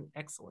is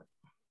excellent.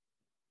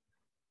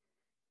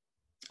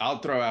 I'll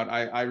throw out,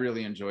 I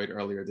really enjoyed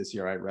earlier this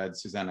year, I read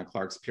Susanna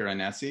Clarke's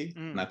Piranesi,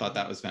 and I thought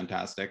that was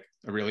fantastic.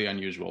 A really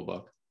unusual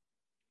book.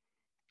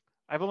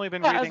 I've only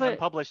been reading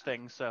unpublished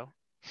things, so.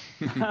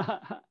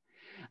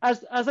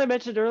 As I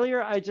mentioned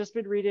earlier, I've just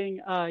been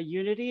reading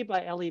Unity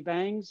by Ellie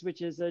Bangs,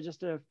 which is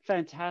just a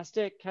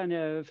fantastic kind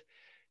of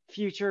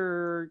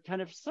future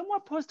kind of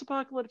somewhat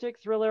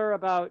post-apocalyptic thriller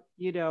about,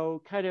 you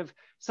know, kind of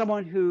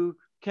someone who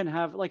can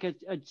have like a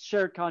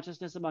shared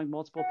consciousness among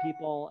multiple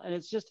people. And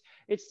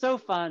it's so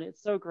fun.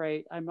 It's so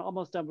great. I'm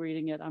almost done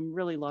reading it. I'm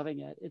really loving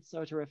it. It's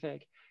so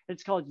terrific.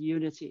 It's called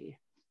Unity.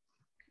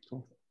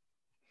 Cool.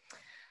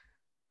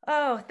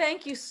 Oh,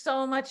 thank you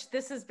so much.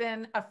 This has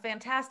been a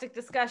fantastic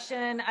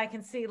discussion. I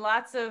can see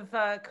lots of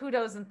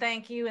kudos and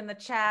thank you in the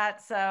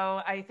chat.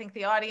 So I think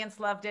the audience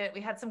loved it.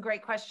 We had some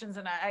great questions,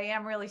 and I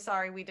am really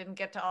sorry we didn't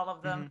get to all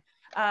of them.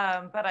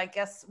 But I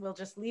guess we'll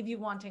just leave you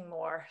wanting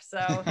more. So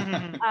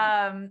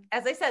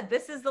as I said,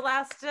 this is the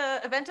last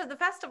event of the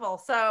festival.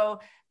 So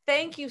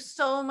thank you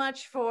so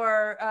much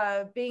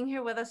for being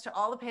here with us, to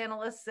all the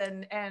panelists,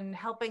 and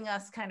helping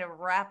us kind of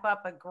wrap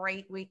up a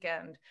great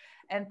weekend.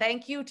 And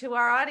thank you to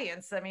our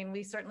audience. I mean,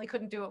 we certainly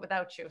couldn't do it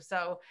without you.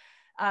 So,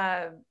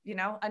 you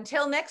know,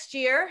 until next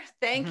year,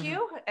 thank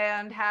you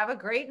and have a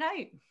great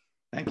night.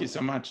 Thank you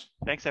so much.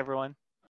 Thanks, everyone.